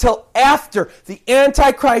come until after the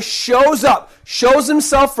Antichrist shows up, shows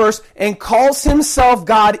himself first, and calls himself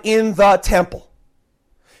God in the temple.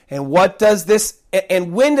 And what does this,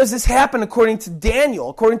 and when does this happen according to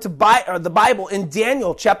Daniel, according to the Bible in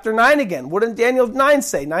Daniel chapter 9 again? What did Daniel 9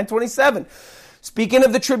 say? 9:27. Speaking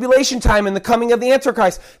of the tribulation time and the coming of the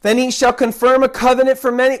Antichrist, then he shall confirm a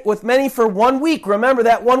covenant with many for 1 week. Remember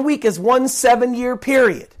that 1 week is 1 7-year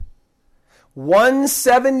period. 1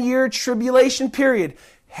 7-year tribulation period.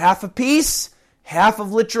 Half of peace, half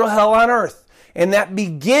of literal hell on earth. And that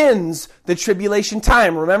begins the tribulation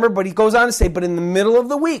time. Remember, but he goes on to say, but in the middle of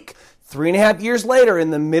the week, 3.5 years later,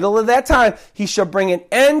 in the middle of that time, he shall bring an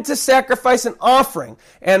end to sacrifice and offering.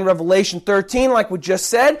 And Revelation 13, like we just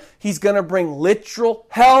said, he's going to bring literal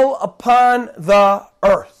hell upon the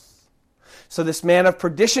earth. So this man of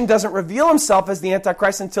perdition doesn't reveal himself as the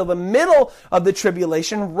Antichrist until the middle of the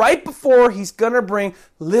tribulation, right before he's going to bring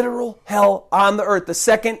literal hell on the earth, the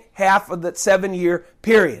second half of that 7-year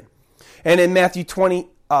period. And in Matthew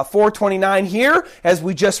 4:29 here, as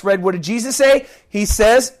we just read, what did Jesus say? He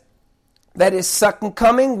says that his second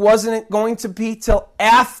coming wasn't going to be till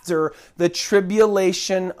after the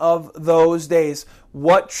tribulation of those days.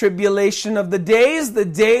 What tribulation of the days? The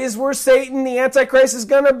days where Satan, the Antichrist, is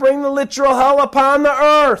going to bring the literal hell upon the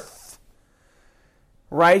earth.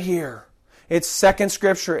 Right here. It's second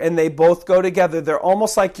scripture, and they both go together. They're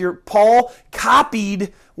almost like Paul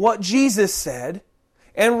copied what Jesus said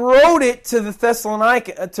and wrote it to the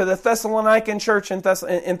Thessalonican church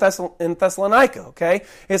in Thessalonica, okay?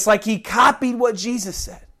 It's like he copied what Jesus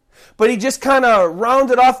said. But he just kind of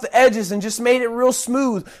rounded off the edges and just made it real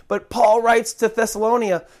smooth. But Paul writes to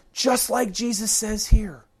Thessalonica just like Jesus says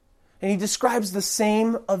here. And he describes the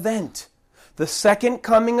same event. The second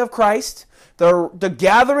coming of Christ, the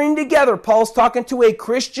gathering together. Paul's talking to a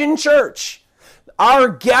Christian church. Our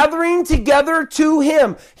gathering together to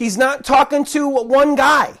him. He's not talking to one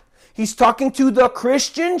guy. He's talking to the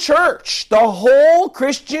Christian church, the whole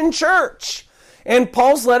Christian church. And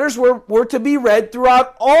Paul's letters were to be read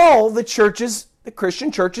throughout all the churches, the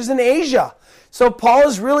Christian churches in Asia. So Paul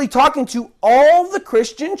is really talking to all the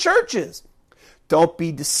Christian churches. Don't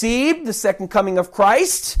be deceived. The second coming of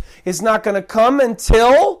Christ is not going to come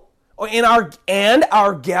until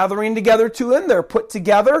our gathering together to him, they're put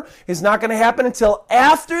together, is not going to happen until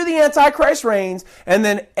after the Antichrist reigns, and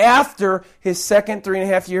then after his second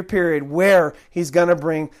 3.5-year period, where he's going to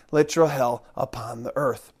bring literal hell upon the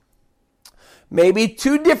earth. Maybe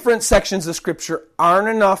 2 different sections of Scripture aren't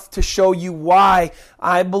enough to show you why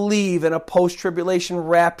I believe in a post-tribulation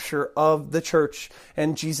rapture of the church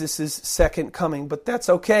and Jesus' second coming, but that's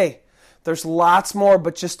okay. There's lots more,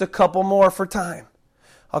 but just a couple more for time.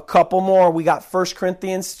 A couple more. We got 1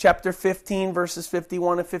 Corinthians chapter 15, verses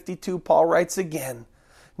 51 and 52. Paul writes again,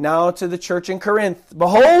 now to the church in Corinth,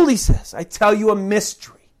 behold, he says, I tell you a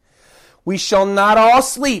mystery. We shall not all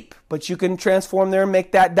sleep, but you can transform there and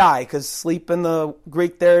make that die, because sleep in the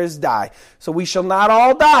Greek there is die. So we shall not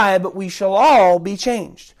all die, but we shall all be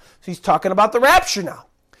changed. So he's talking about the rapture now.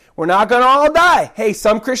 We're not going to all die. Hey,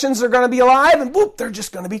 some Christians are going to be alive, and whoop, they're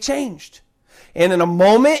just going to be changed. And in a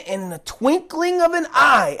moment, and in a twinkling of an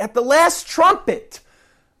eye, at the last trumpet.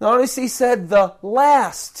 Notice he said the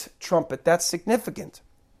last trumpet. That's significant.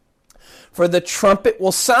 For the trumpet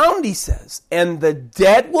will sound, he says, and the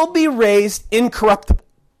dead will be raised incorruptible,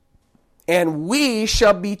 and we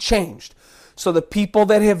shall be changed. So the people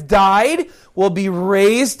that have died will be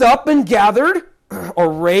raised up and gathered,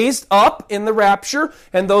 or raised up in the rapture,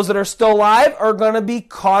 and those that are still alive are going to be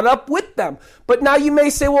caught up with them. But now you may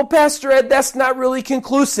say, well, Pastor Ed, that's not really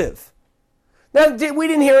conclusive. Now, we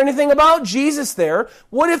didn't hear anything about Jesus there.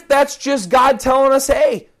 What if that's just God telling us,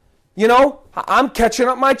 hey, I'm catching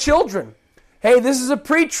up my children, Hey, this is a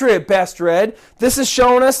pre-trib, Pastor Ed. This is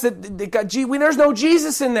showing us that there's no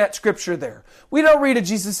Jesus in that scripture there. We don't read of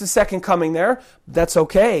Jesus' second coming there. That's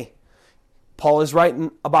okay. Paul is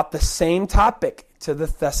writing about the same topic to the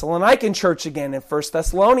Thessalonican church again in 1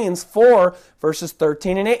 Thessalonians 4, verses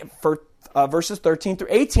 13 through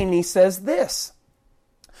 18. He says this.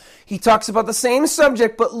 He talks about the same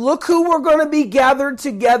subject, but look who we're going to be gathered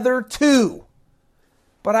together to.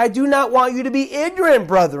 But I do not want you to be ignorant,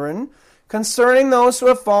 brethren, concerning those who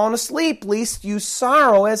have fallen asleep, lest you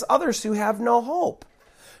sorrow as others who have no hope.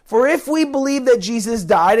 For if we believe that Jesus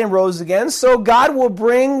died and rose again, so God will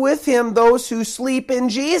bring with him those who sleep in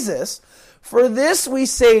Jesus. For this we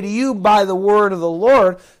say to you by the word of the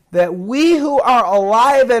Lord, that we who are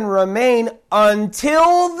alive and remain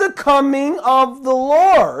until the coming of the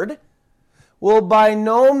Lord will by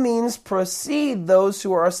no means precede those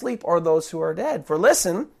who are asleep or those who are dead. For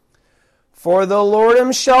listen, For the Lord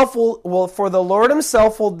himself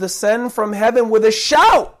will descend from heaven with a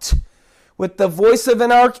shout, with the voice of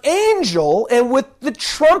an archangel, and with the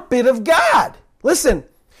trumpet of God. Listen.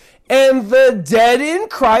 And the dead in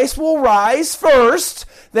Christ will rise first.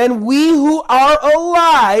 Then we who are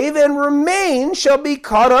alive and remain shall be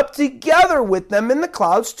caught up together with them in the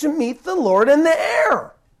clouds to meet the Lord in the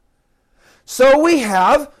air. So we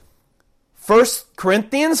have 1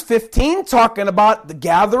 Corinthians 15 talking about the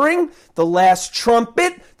gathering, the last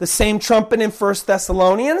trumpet, the same trumpet in 1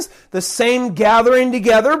 Thessalonians, the same gathering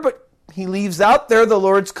together, but he leaves out there the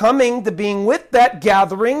Lord's coming to being with that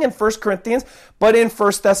gathering in 1 Corinthians. But in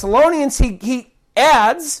 1 Thessalonians, he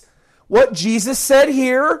adds what Jesus said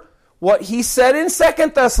here, what he said in 2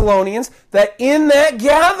 Thessalonians, that in that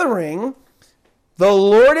gathering, the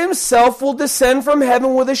Lord himself will descend from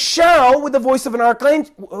heaven with a shout, with the voice of an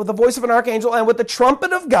archangel, and with the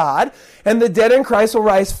trumpet of God, and the dead in Christ will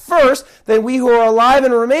rise first. Then we who are alive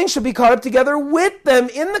and remain shall be caught up together with them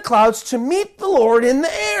in the clouds to meet the Lord in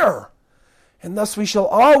the air. And thus we shall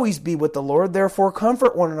always be with the Lord. Therefore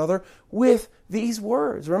comfort one another with these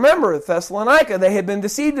words. Remember, Thessalonica, they had been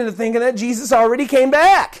deceived into thinking that Jesus already came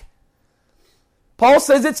back. Paul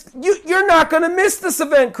says you're not going to miss this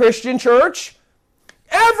event, Christian church.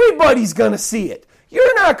 Everybody's going to see it.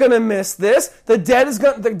 You're not going to miss this. The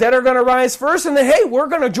dead are going to rise first, and then, hey, we're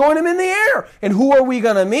going to join them in the air. And who are we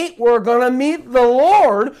going to meet? We're going to meet the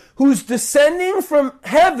Lord who's descending from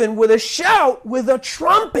heaven with a shout, with a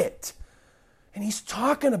trumpet. And he's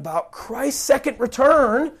talking about Christ's second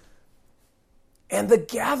return and the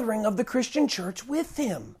gathering of the Christian church with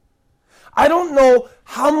him. I don't know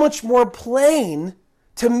how much more plain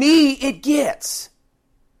to me it gets.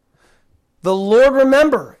 The Lord,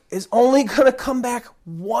 remember, is only going to come back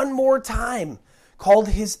one more time, called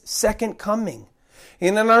his second coming.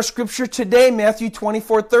 And in our scripture today, Matthew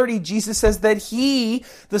 24:30, Jesus says that he,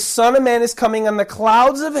 the Son of Man, is coming on the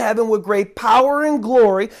clouds of heaven with great power and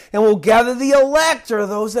glory, and will gather the elect, or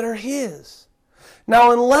those that are his.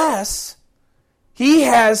 Now, unless he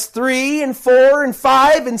has 3 and 4 and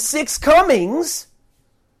 5 and 6 comings,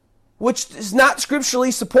 which is not scripturally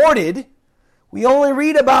supported, we only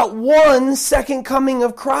read about one second coming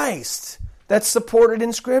of Christ that's supported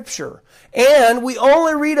in Scripture. And we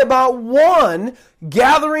only read about one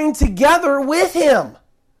gathering together with him.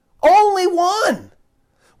 Only one.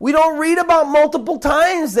 We don't read about multiple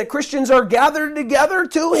times that Christians are gathered together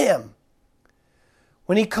to him.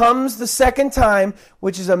 When he comes the second time,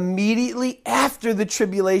 which is immediately after the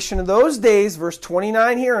tribulation of those days, verse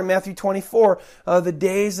 29 here in Matthew 24, the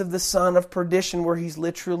days of the son of perdition, where he's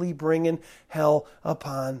literally bringing hell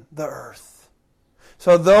upon the earth.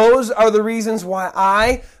 So those are the reasons why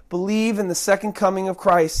I believe in the second coming of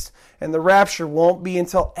Christ, and the rapture won't be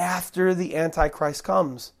until after the Antichrist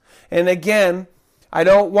comes. And again, I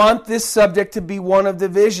don't want this subject to be one of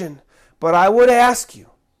division, but I would ask you,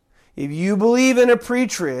 if you believe in a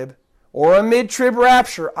pre-trib or a mid-trib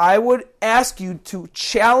rapture, I would ask you to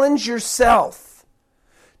challenge yourself.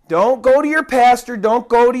 Don't go to your pastor, don't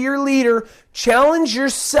go to your leader. Challenge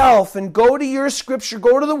yourself and go to your scripture,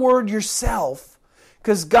 go to the word yourself.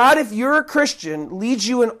 Because God, if you're a Christian, leads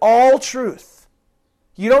you in all truth.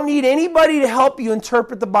 You don't need anybody to help you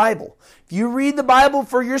interpret the Bible. If you read the Bible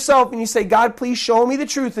for yourself and you say, God, please show me the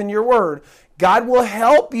truth in your word, God will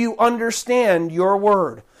help you understand your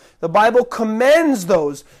word. The Bible commends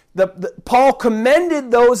those. Paul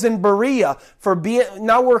commended those in Berea for being.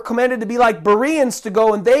 Now we're commended to be like Bereans to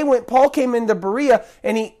go, and they went. Paul came into Berea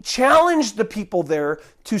and he challenged the people there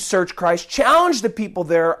to search Christ, challenged the people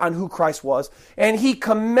there on who Christ was, and he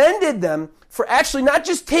commended them for actually not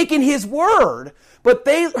just taking his word, but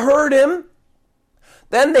they heard him.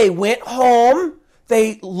 Then they went home.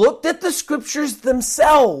 They looked at the scriptures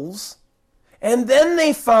themselves. And then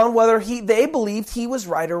they found whether they believed he was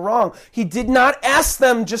right or wrong. He did not ask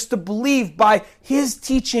them just to believe by his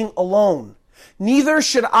teaching alone. Neither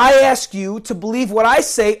should I ask you to believe what I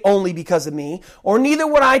say only because of me, or neither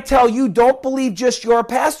would I tell you don't believe just your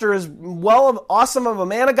pastor, as awesome of a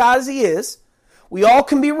man of God as he is. We all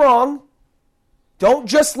can be wrong. Don't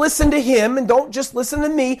just listen to him and don't just listen to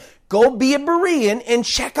me. Go be a Berean and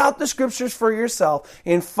check out the scriptures for yourself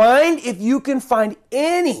and find if you can find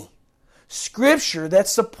any scripture that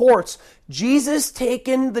supports Jesus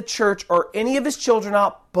taking the church or any of his children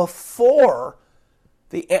out before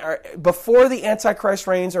the Antichrist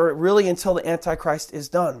reigns, or really until the Antichrist is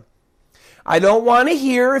done. I don't want to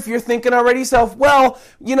hear if you're thinking already yourself, well,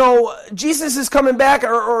 Jesus is coming back,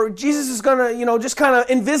 or Jesus is going to, just kind of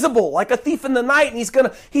invisible, like a thief in the night, and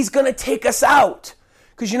he's going to take us out.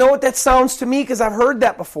 Because you know what that sounds to me, because I've heard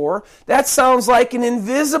that before. That sounds like an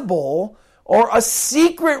invisible or a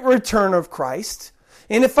secret return of Christ.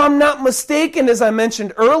 And if I'm not mistaken, as I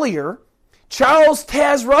mentioned earlier, Charles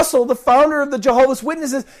Taze Russell, the founder of the Jehovah's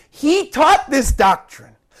Witnesses, he taught this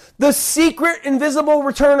doctrine. The secret invisible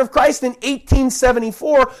return of Christ in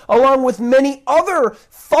 1874, along with many other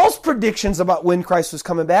false predictions about when Christ was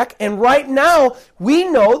coming back. And right now, we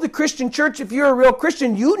know the Christian church, if you're a real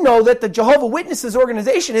Christian, you know that the Jehovah's Witnesses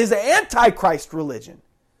organization is an antichrist religion.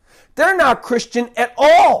 They're not Christian at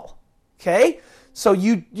all. Okay? So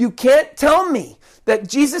you can't tell me that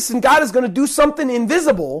Jesus and God is going to do something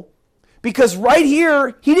invisible, because right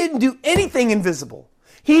here, he didn't do anything invisible.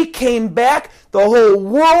 He came back. The whole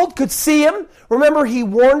world could see him. Remember, he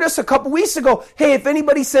warned us a couple weeks ago, hey, if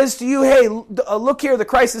anybody says to you, hey, look here, the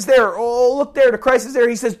Christ is there. Oh, look there, the Christ is there.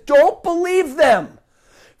 He says, don't believe them.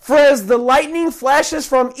 For as the lightning flashes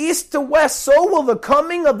from east to west, so will the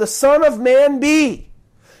coming of the Son of Man be.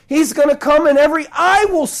 He's going to come and every eye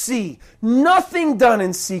will see. Nothing done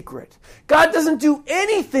in secret. God doesn't do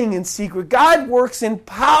anything in secret. God works in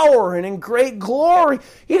power and in great glory.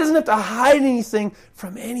 He doesn't have to hide anything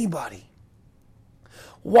from anybody.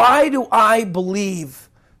 Why do I believe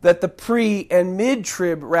that the pre- and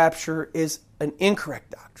mid-trib rapture is an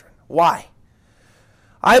incorrect doctrine? Why?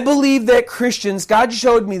 I believe that Christians, God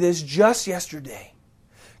showed me this just yesterday.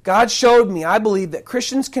 God showed me, I believe, that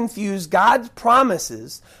Christians confuse God's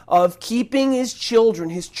promises of keeping his children,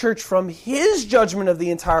 his church, from his judgment of the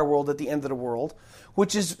entire world at the end of the world,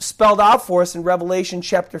 which is spelled out for us in Revelation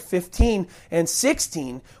chapter 15 and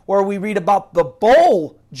 16, where we read about the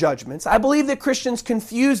bowl judgments. I believe that Christians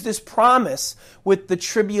confuse this promise with the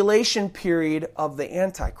tribulation period of the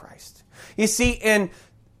Antichrist. You see, in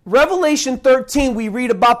Revelation 13, we read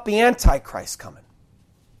about the Antichrist coming.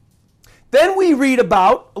 Then we read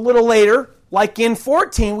about, a little later, like in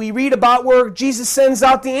 14, we read about where Jesus sends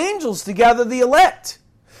out the angels to gather the elect.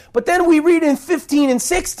 But then we read in 15 and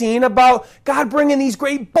 16 about God bringing these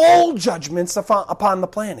great bowl judgments upon the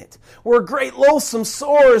planet, where great loathsome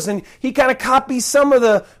sores, and he kind of copies some of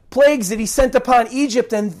the plagues that he sent upon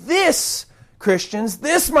Egypt. And this, Christians,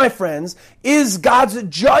 this, my friends, is God's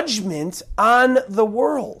judgment on the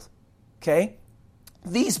world. Okay?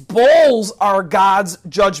 These bowls are God's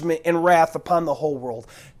judgment and wrath upon the whole world,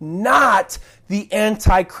 not the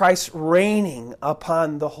Antichrist reigning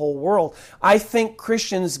upon the whole world. I think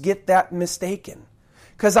Christians get that mistaken,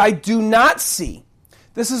 because I do not see.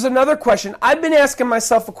 This is another question. I've been asking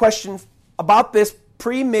myself a question about this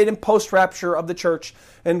pre, mid, and post-rapture of the church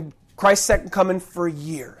and Christ's second coming for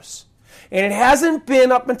years. And it hasn't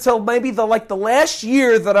been up until maybe the last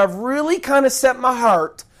year that I've really kind of set my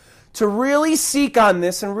heart to really seek on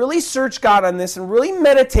this and really search God on this and really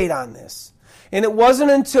meditate on this. And it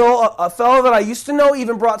wasn't until a fellow that I used to know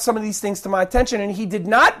even brought some of these things to my attention, and he did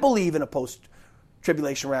not believe in a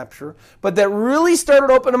post-tribulation rapture, but that really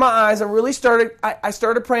started opening my eyes and really I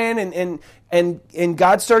started praying and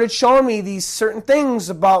God started showing me these certain things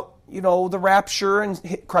about, the rapture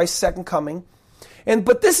and Christ's second coming.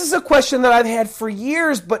 But this is a question that I've had for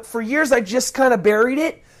years, but for years I just kind of buried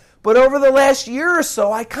it. But over the last year or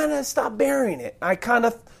so, I kind of stopped burying it. I kind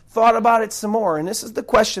of thought about it some more. And this is the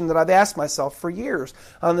question that I've asked myself for years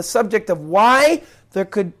on the subject of why there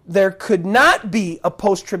could not be a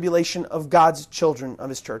post-tribulation of God's children of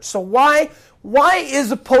his church. So why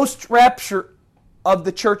is a post-rapture of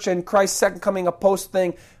the church and Christ's second coming a post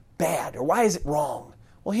thing bad? Or why is it wrong?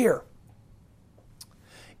 Well, here.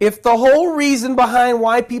 If the whole reason behind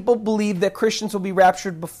why people believe that Christians will be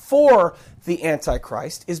raptured before the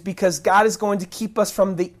Antichrist is because God is going to keep us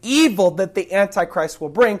from the evil that the Antichrist will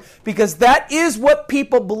bring, because that is what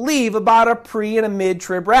people believe about a pre- and a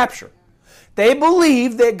mid-trib rapture. They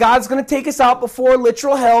believe that God's going to take us out before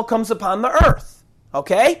literal hell comes upon the earth.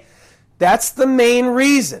 Okay? That's the main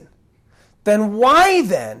reason. then why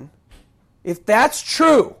then, if that's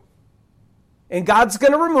true, and God's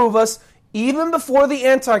going to remove us even before the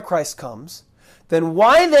Antichrist comes, then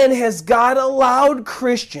why then has God allowed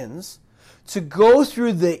Christians to go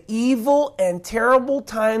through the evil and terrible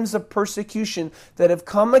times of persecution that have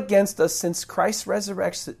come against us since Christ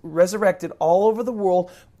resurrected all over the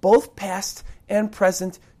world, both past and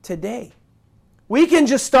present today? We can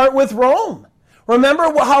just start with Rome. Remember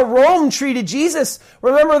how Rome treated Jesus.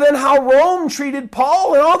 Remember then how Rome treated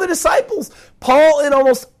Paul and all the disciples. Paul and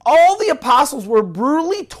almost all the apostles were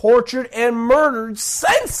brutally tortured and murdered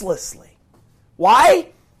senselessly. Why?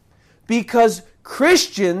 Because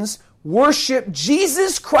Christians worship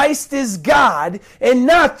Jesus Christ as God and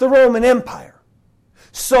not the Roman Empire.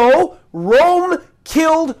 So Rome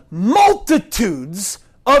killed multitudes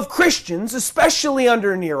of Christians, especially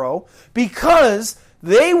under Nero, because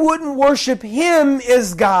they wouldn't worship him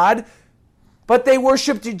as God, but they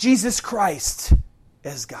worshiped Jesus Christ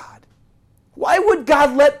as God. Why would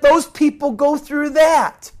God let those people go through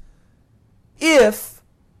that if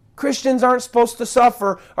Christians aren't supposed to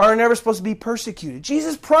suffer or are never supposed to be persecuted?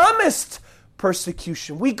 Jesus promised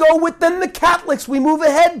persecution. We go with them, the Catholics. We move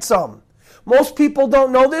ahead some. Most people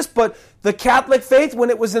don't know this, but the Catholic faith, when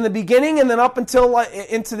it was in the beginning and then up until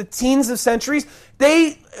into the teens of centuries,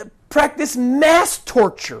 they practiced mass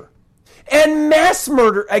torture and mass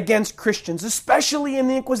murder against Christians, especially in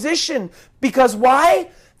the Inquisition. Because why?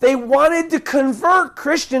 They wanted to convert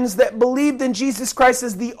Christians that believed in Jesus Christ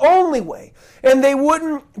as the only way. And they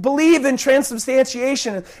wouldn't believe in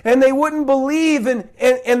transubstantiation. And they wouldn't believe in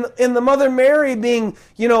the Mother Mary being,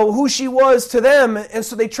 who she was to them. And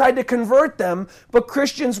so they tried to convert them. But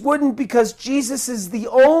Christians wouldn't, because Jesus is the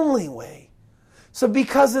only way. So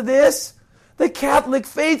because of this, the Catholic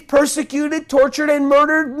faith persecuted, tortured, and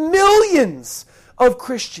murdered millions of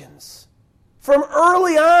Christians. From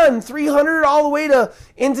early on, 300 all the way to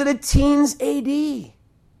into the teens AD.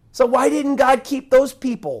 So why didn't God keep those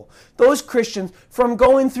people, those Christians, from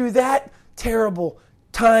going through that terrible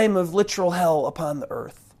time of literal hell upon the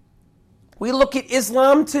earth? We look at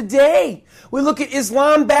Islam today. We look at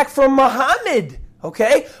Islam back from Muhammad.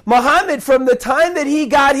 Okay? Muhammad, from the time that he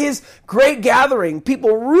got his great gathering,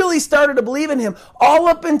 people really started to believe in him, all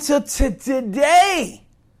up until today,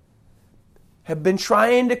 have been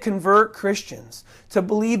trying to convert Christians to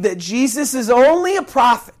believe that Jesus is only a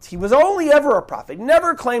prophet. He was only ever a prophet. He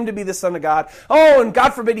never claimed to be the Son of God. Oh, and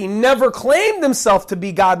God forbid, he never claimed himself to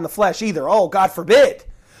be God in the flesh either. Oh, God forbid.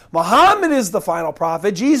 Muhammad is the final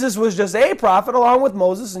prophet. Jesus was just a prophet along with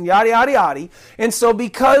Moses and yada, yada, yada. And so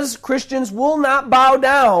because Christians will not bow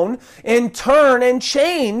down and turn and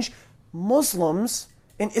change, Muslims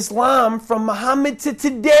and Islam from Muhammad to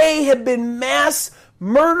today have been mass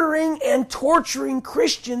murdering and torturing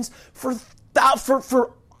Christians for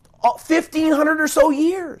 1,500 or so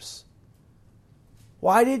years.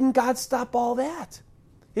 Why didn't God stop all that?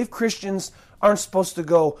 If Christians aren't supposed to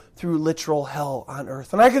go through literal hell on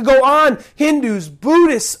earth. And I could go on. Hindus,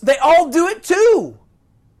 Buddhists, they all do it too.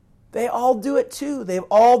 They all do it too. They've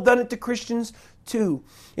all done it to Christians too.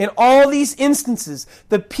 In all these instances,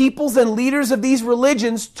 the peoples and leaders of these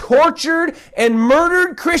religions tortured and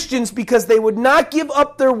murdered Christians because they would not give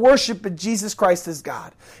up their worship of Jesus Christ as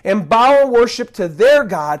God and bow worship to their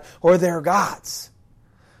God or their gods.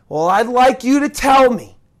 Well, I'd like you to tell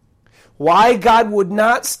me why God would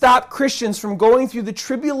not stop Christians from going through the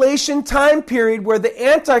tribulation time period where the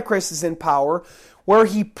Antichrist is in power, where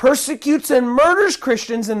he persecutes and murders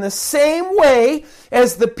Christians in the same way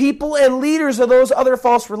as the people and leaders of those other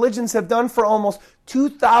false religions have done for almost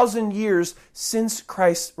 2,000 years since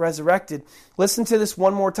Christ resurrected. Listen to this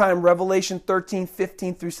one more time, Revelation 13,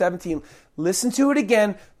 15 through 17. Listen to it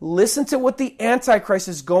again. Listen to what the Antichrist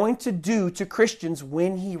is going to do to Christians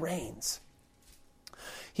when he reigns.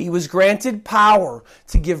 He was granted power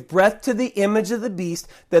to give breath to the image of the beast,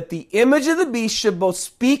 that the image of the beast should both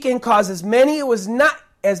speak and cause as many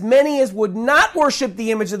as would not worship the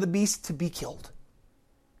image of the beast to be killed.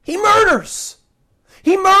 He murders.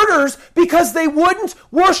 He murders because they wouldn't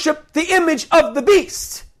worship the image of the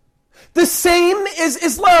beast. The same as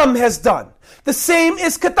Islam has done. The same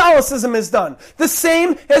as Catholicism has done. The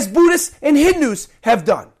same as Buddhists and Hindus have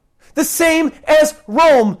done. The same as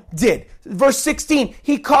Rome did. Verse 16,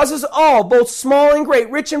 he causes all, both small and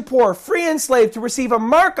great, rich and poor, free and slave, to receive a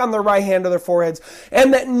mark on their right hand or their foreheads,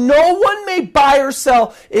 and that no one may buy or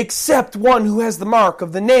sell except one who has the mark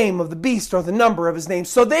of the name of the beast or the number of his name.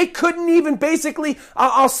 So they couldn't even basically,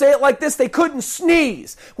 I'll say it like this, they couldn't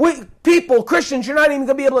sneeze. People, Christians, you're not even going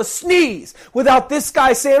to be able to sneeze without this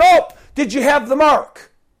guy saying, oh, did you have the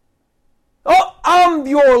mark? Oh, I'm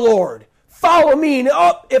your Lord. follow me. And,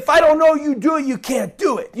 if I don't know you do it, you can't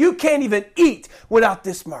do it. You can't even eat without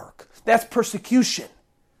this mark. That's persecution.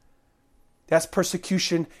 That's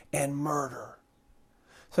persecution and murder.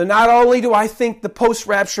 So not only do I think the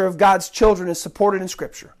post-rapture of God's children is supported in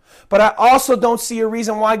Scripture, but I also don't see a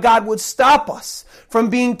reason why God would stop us from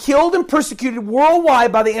being killed and persecuted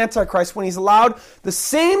worldwide by the Antichrist when he's allowed the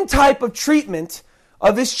same type of treatment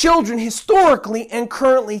of his children historically and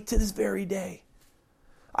currently to this very day.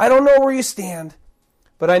 I don't know where you stand,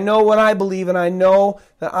 but I know what I believe, and I know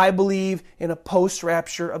that I believe in a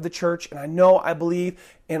post-rapture of the church, and I believe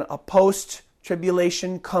in a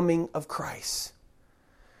post-tribulation coming of Christ.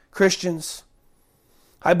 Christians,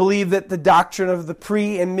 I believe that the doctrine of the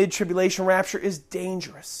pre- and mid-tribulation rapture is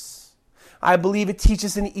dangerous. I believe it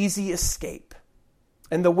teaches an easy escape.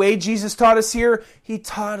 And the way Jesus taught us here, he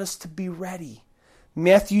taught us to be ready.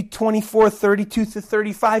 Matthew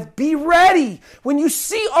 24:32-35. Be ready. When you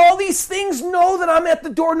see all these things, know that I'm at the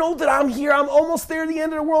door. Know that I'm here. I'm almost there. The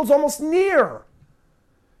end of the world's almost near.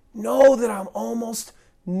 Know that I'm almost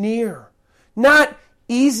near. Not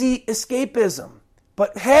easy escapism.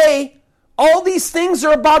 But hey, all these things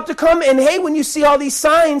are about to come. And hey, when you see all these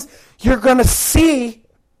signs, you're going to see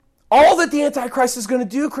all that the Antichrist is going to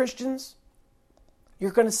do, Christians.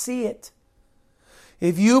 You're going to see it.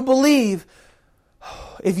 If you believe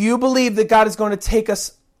that God is going to take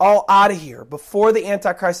us all out of here before the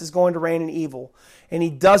Antichrist is going to reign in evil, and he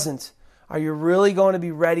doesn't, are you really going to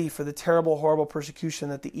be ready for the terrible, horrible persecution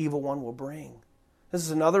that the evil one will bring? This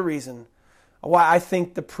is another reason why I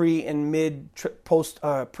think the pre and mid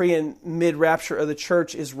rapture of the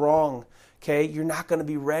church is wrong. Okay, you're not going to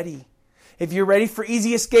be ready. If you're ready for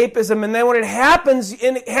easy escapism, and then when it happens,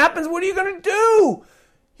 what are you going to do?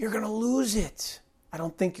 You're going to lose it. I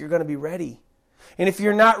don't think you're going to be ready. And if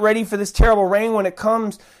you're not ready for this terrible reign when it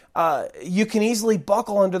comes, you can easily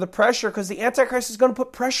buckle under the pressure, because the Antichrist is going to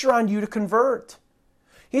put pressure on you to convert.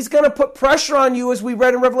 He's going to put pressure on you, as we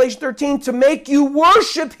read in Revelation 13, to make you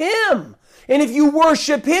worship him. And if you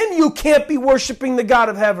worship him, you can't be worshiping the God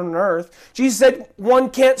of heaven and earth. Jesus said one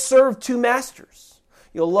can't serve two masters.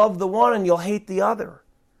 You'll love the one and you'll hate the other.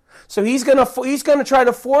 So he's going to try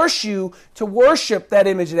to force you to worship that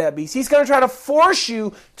image of that beast. He's going to try to force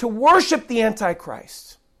you to worship the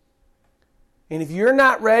Antichrist. And if you're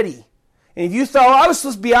not ready, and if you thought, I was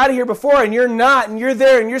supposed to be out of here before, and you're not, and you're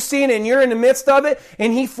there, and you're seeing it, and you're in the midst of it,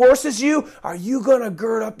 and he forces you, are you going to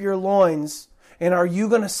gird up your loins? And are you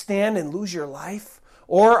going to stand and lose your life?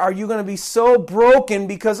 Or are you going to be so broken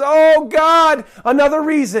because, oh God, another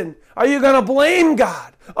reason. Are you going to blame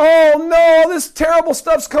God? Oh no, this terrible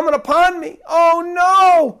stuff's coming upon me. Oh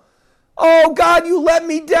no. Oh God, you let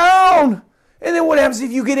me down. And then what happens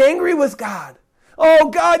if you get angry with God? Oh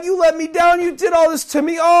God, you let me down. You did all this to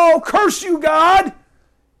me. Oh, curse you, God.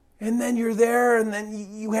 And then you're there, and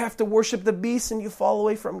then you have to worship the beast, and you fall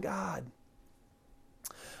away from God.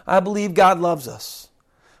 I believe God loves us.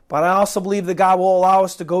 But I also believe that God will allow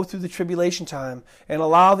us to go through the tribulation time and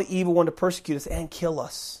allow the evil one to persecute us and kill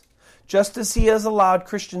us. Just as he has allowed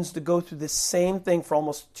Christians to go through this same thing for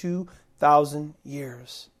almost 2,000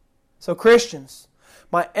 years. So Christians,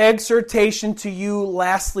 my exhortation to you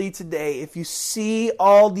lastly today, if you see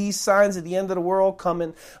all these signs at the end of the world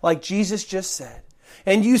coming, like Jesus just said,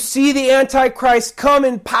 and you see the Antichrist come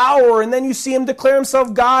in power, and then you see him declare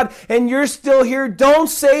himself God, and you're still here, don't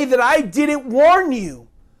say that I didn't warn you.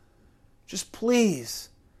 Just please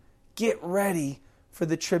get ready for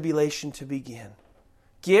the tribulation to begin.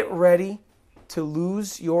 Get ready to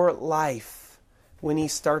lose your life when he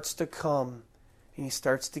starts to come and he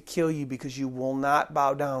starts to kill you, because you will not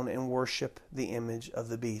bow down and worship the image of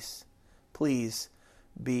the beast. Please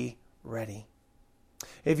be ready.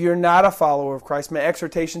 If you're not a follower of Christ, my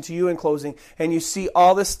exhortation to you in closing, and you see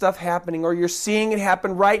all this stuff happening, or you're seeing it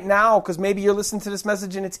happen right now, because maybe you're listening to this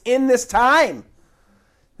message and it's in this time,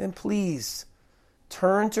 then please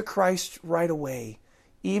turn to Christ right away,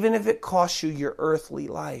 even if it costs you your earthly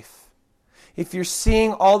life. If you're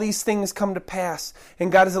seeing all these things come to pass,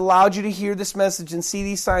 and God has allowed you to hear this message and see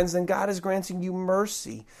these signs, then God is granting you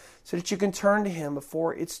mercy so that you can turn to him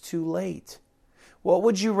before it's too late. What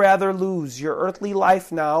would you rather lose? Your earthly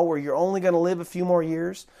life now, where you're only going to live a few more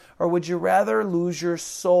years? Or would you rather lose your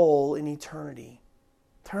soul in eternity?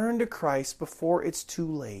 Turn to Christ before it's too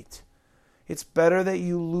late. It's better that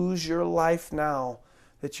you lose your life now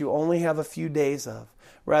that you only have a few days of,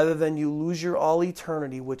 rather than you lose your all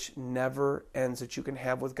eternity, which never ends, that you can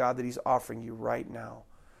have with God, that he's offering you right now.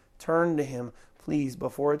 Turn to him, please,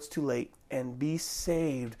 before it's too late, and be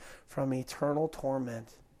saved from eternal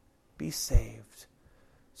torment. Be saved.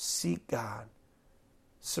 Seek God.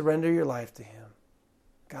 Surrender your life to him.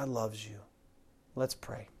 God loves you. Let's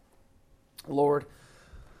pray. Lord,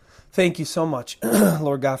 thank you so much,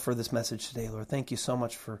 Lord God, for this message today, Lord. Thank you so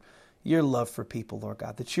much for your love for people, Lord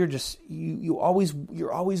God, that you're always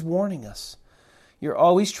warning us. You're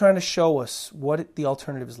always trying to show us what the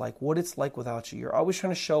alternative is like, what it's like without you. You're always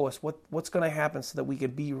trying to show us what's going to happen so that we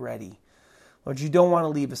can be ready. Lord, you don't want to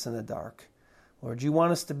leave us in the dark. Lord, you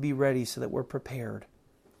want us to be ready so that we're prepared.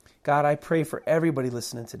 God, I pray for everybody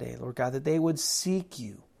listening today, Lord God, that they would seek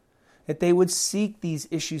you, that they would seek these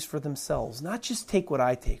issues for themselves, not just take what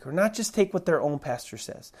I take or not just take what their own pastor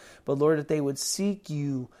says, but Lord, that they would seek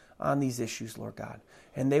you on these issues, Lord God,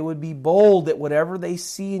 and they would be bold at whatever they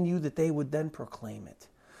see in you, that they would then proclaim it.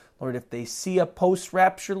 Lord, if they see a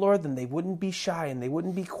post-rapture, Lord, then they wouldn't be shy and they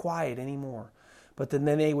wouldn't be quiet anymore, but then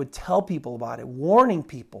they would tell people about it, warning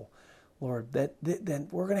people, Lord, that then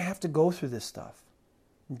we're going to have to go through this stuff.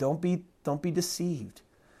 Don't be deceived.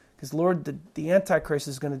 Because, Lord, the Antichrist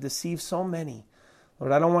is going to deceive so many.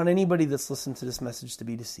 Lord, I don't want anybody that's listening to this message to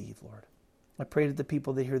be deceived, Lord. I pray that the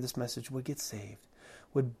people that hear this message would get saved,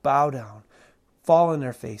 would bow down, fall on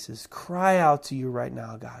their faces, cry out to you right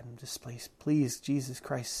now, God, in this place. Please, Jesus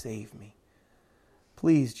Christ, save me.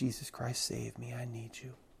 Please, Jesus Christ, save me. I need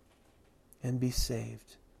you. And be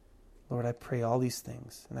saved. Lord, I pray all these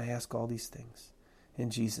things, and I ask all these things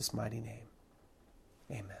in Jesus' mighty name.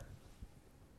 Amen.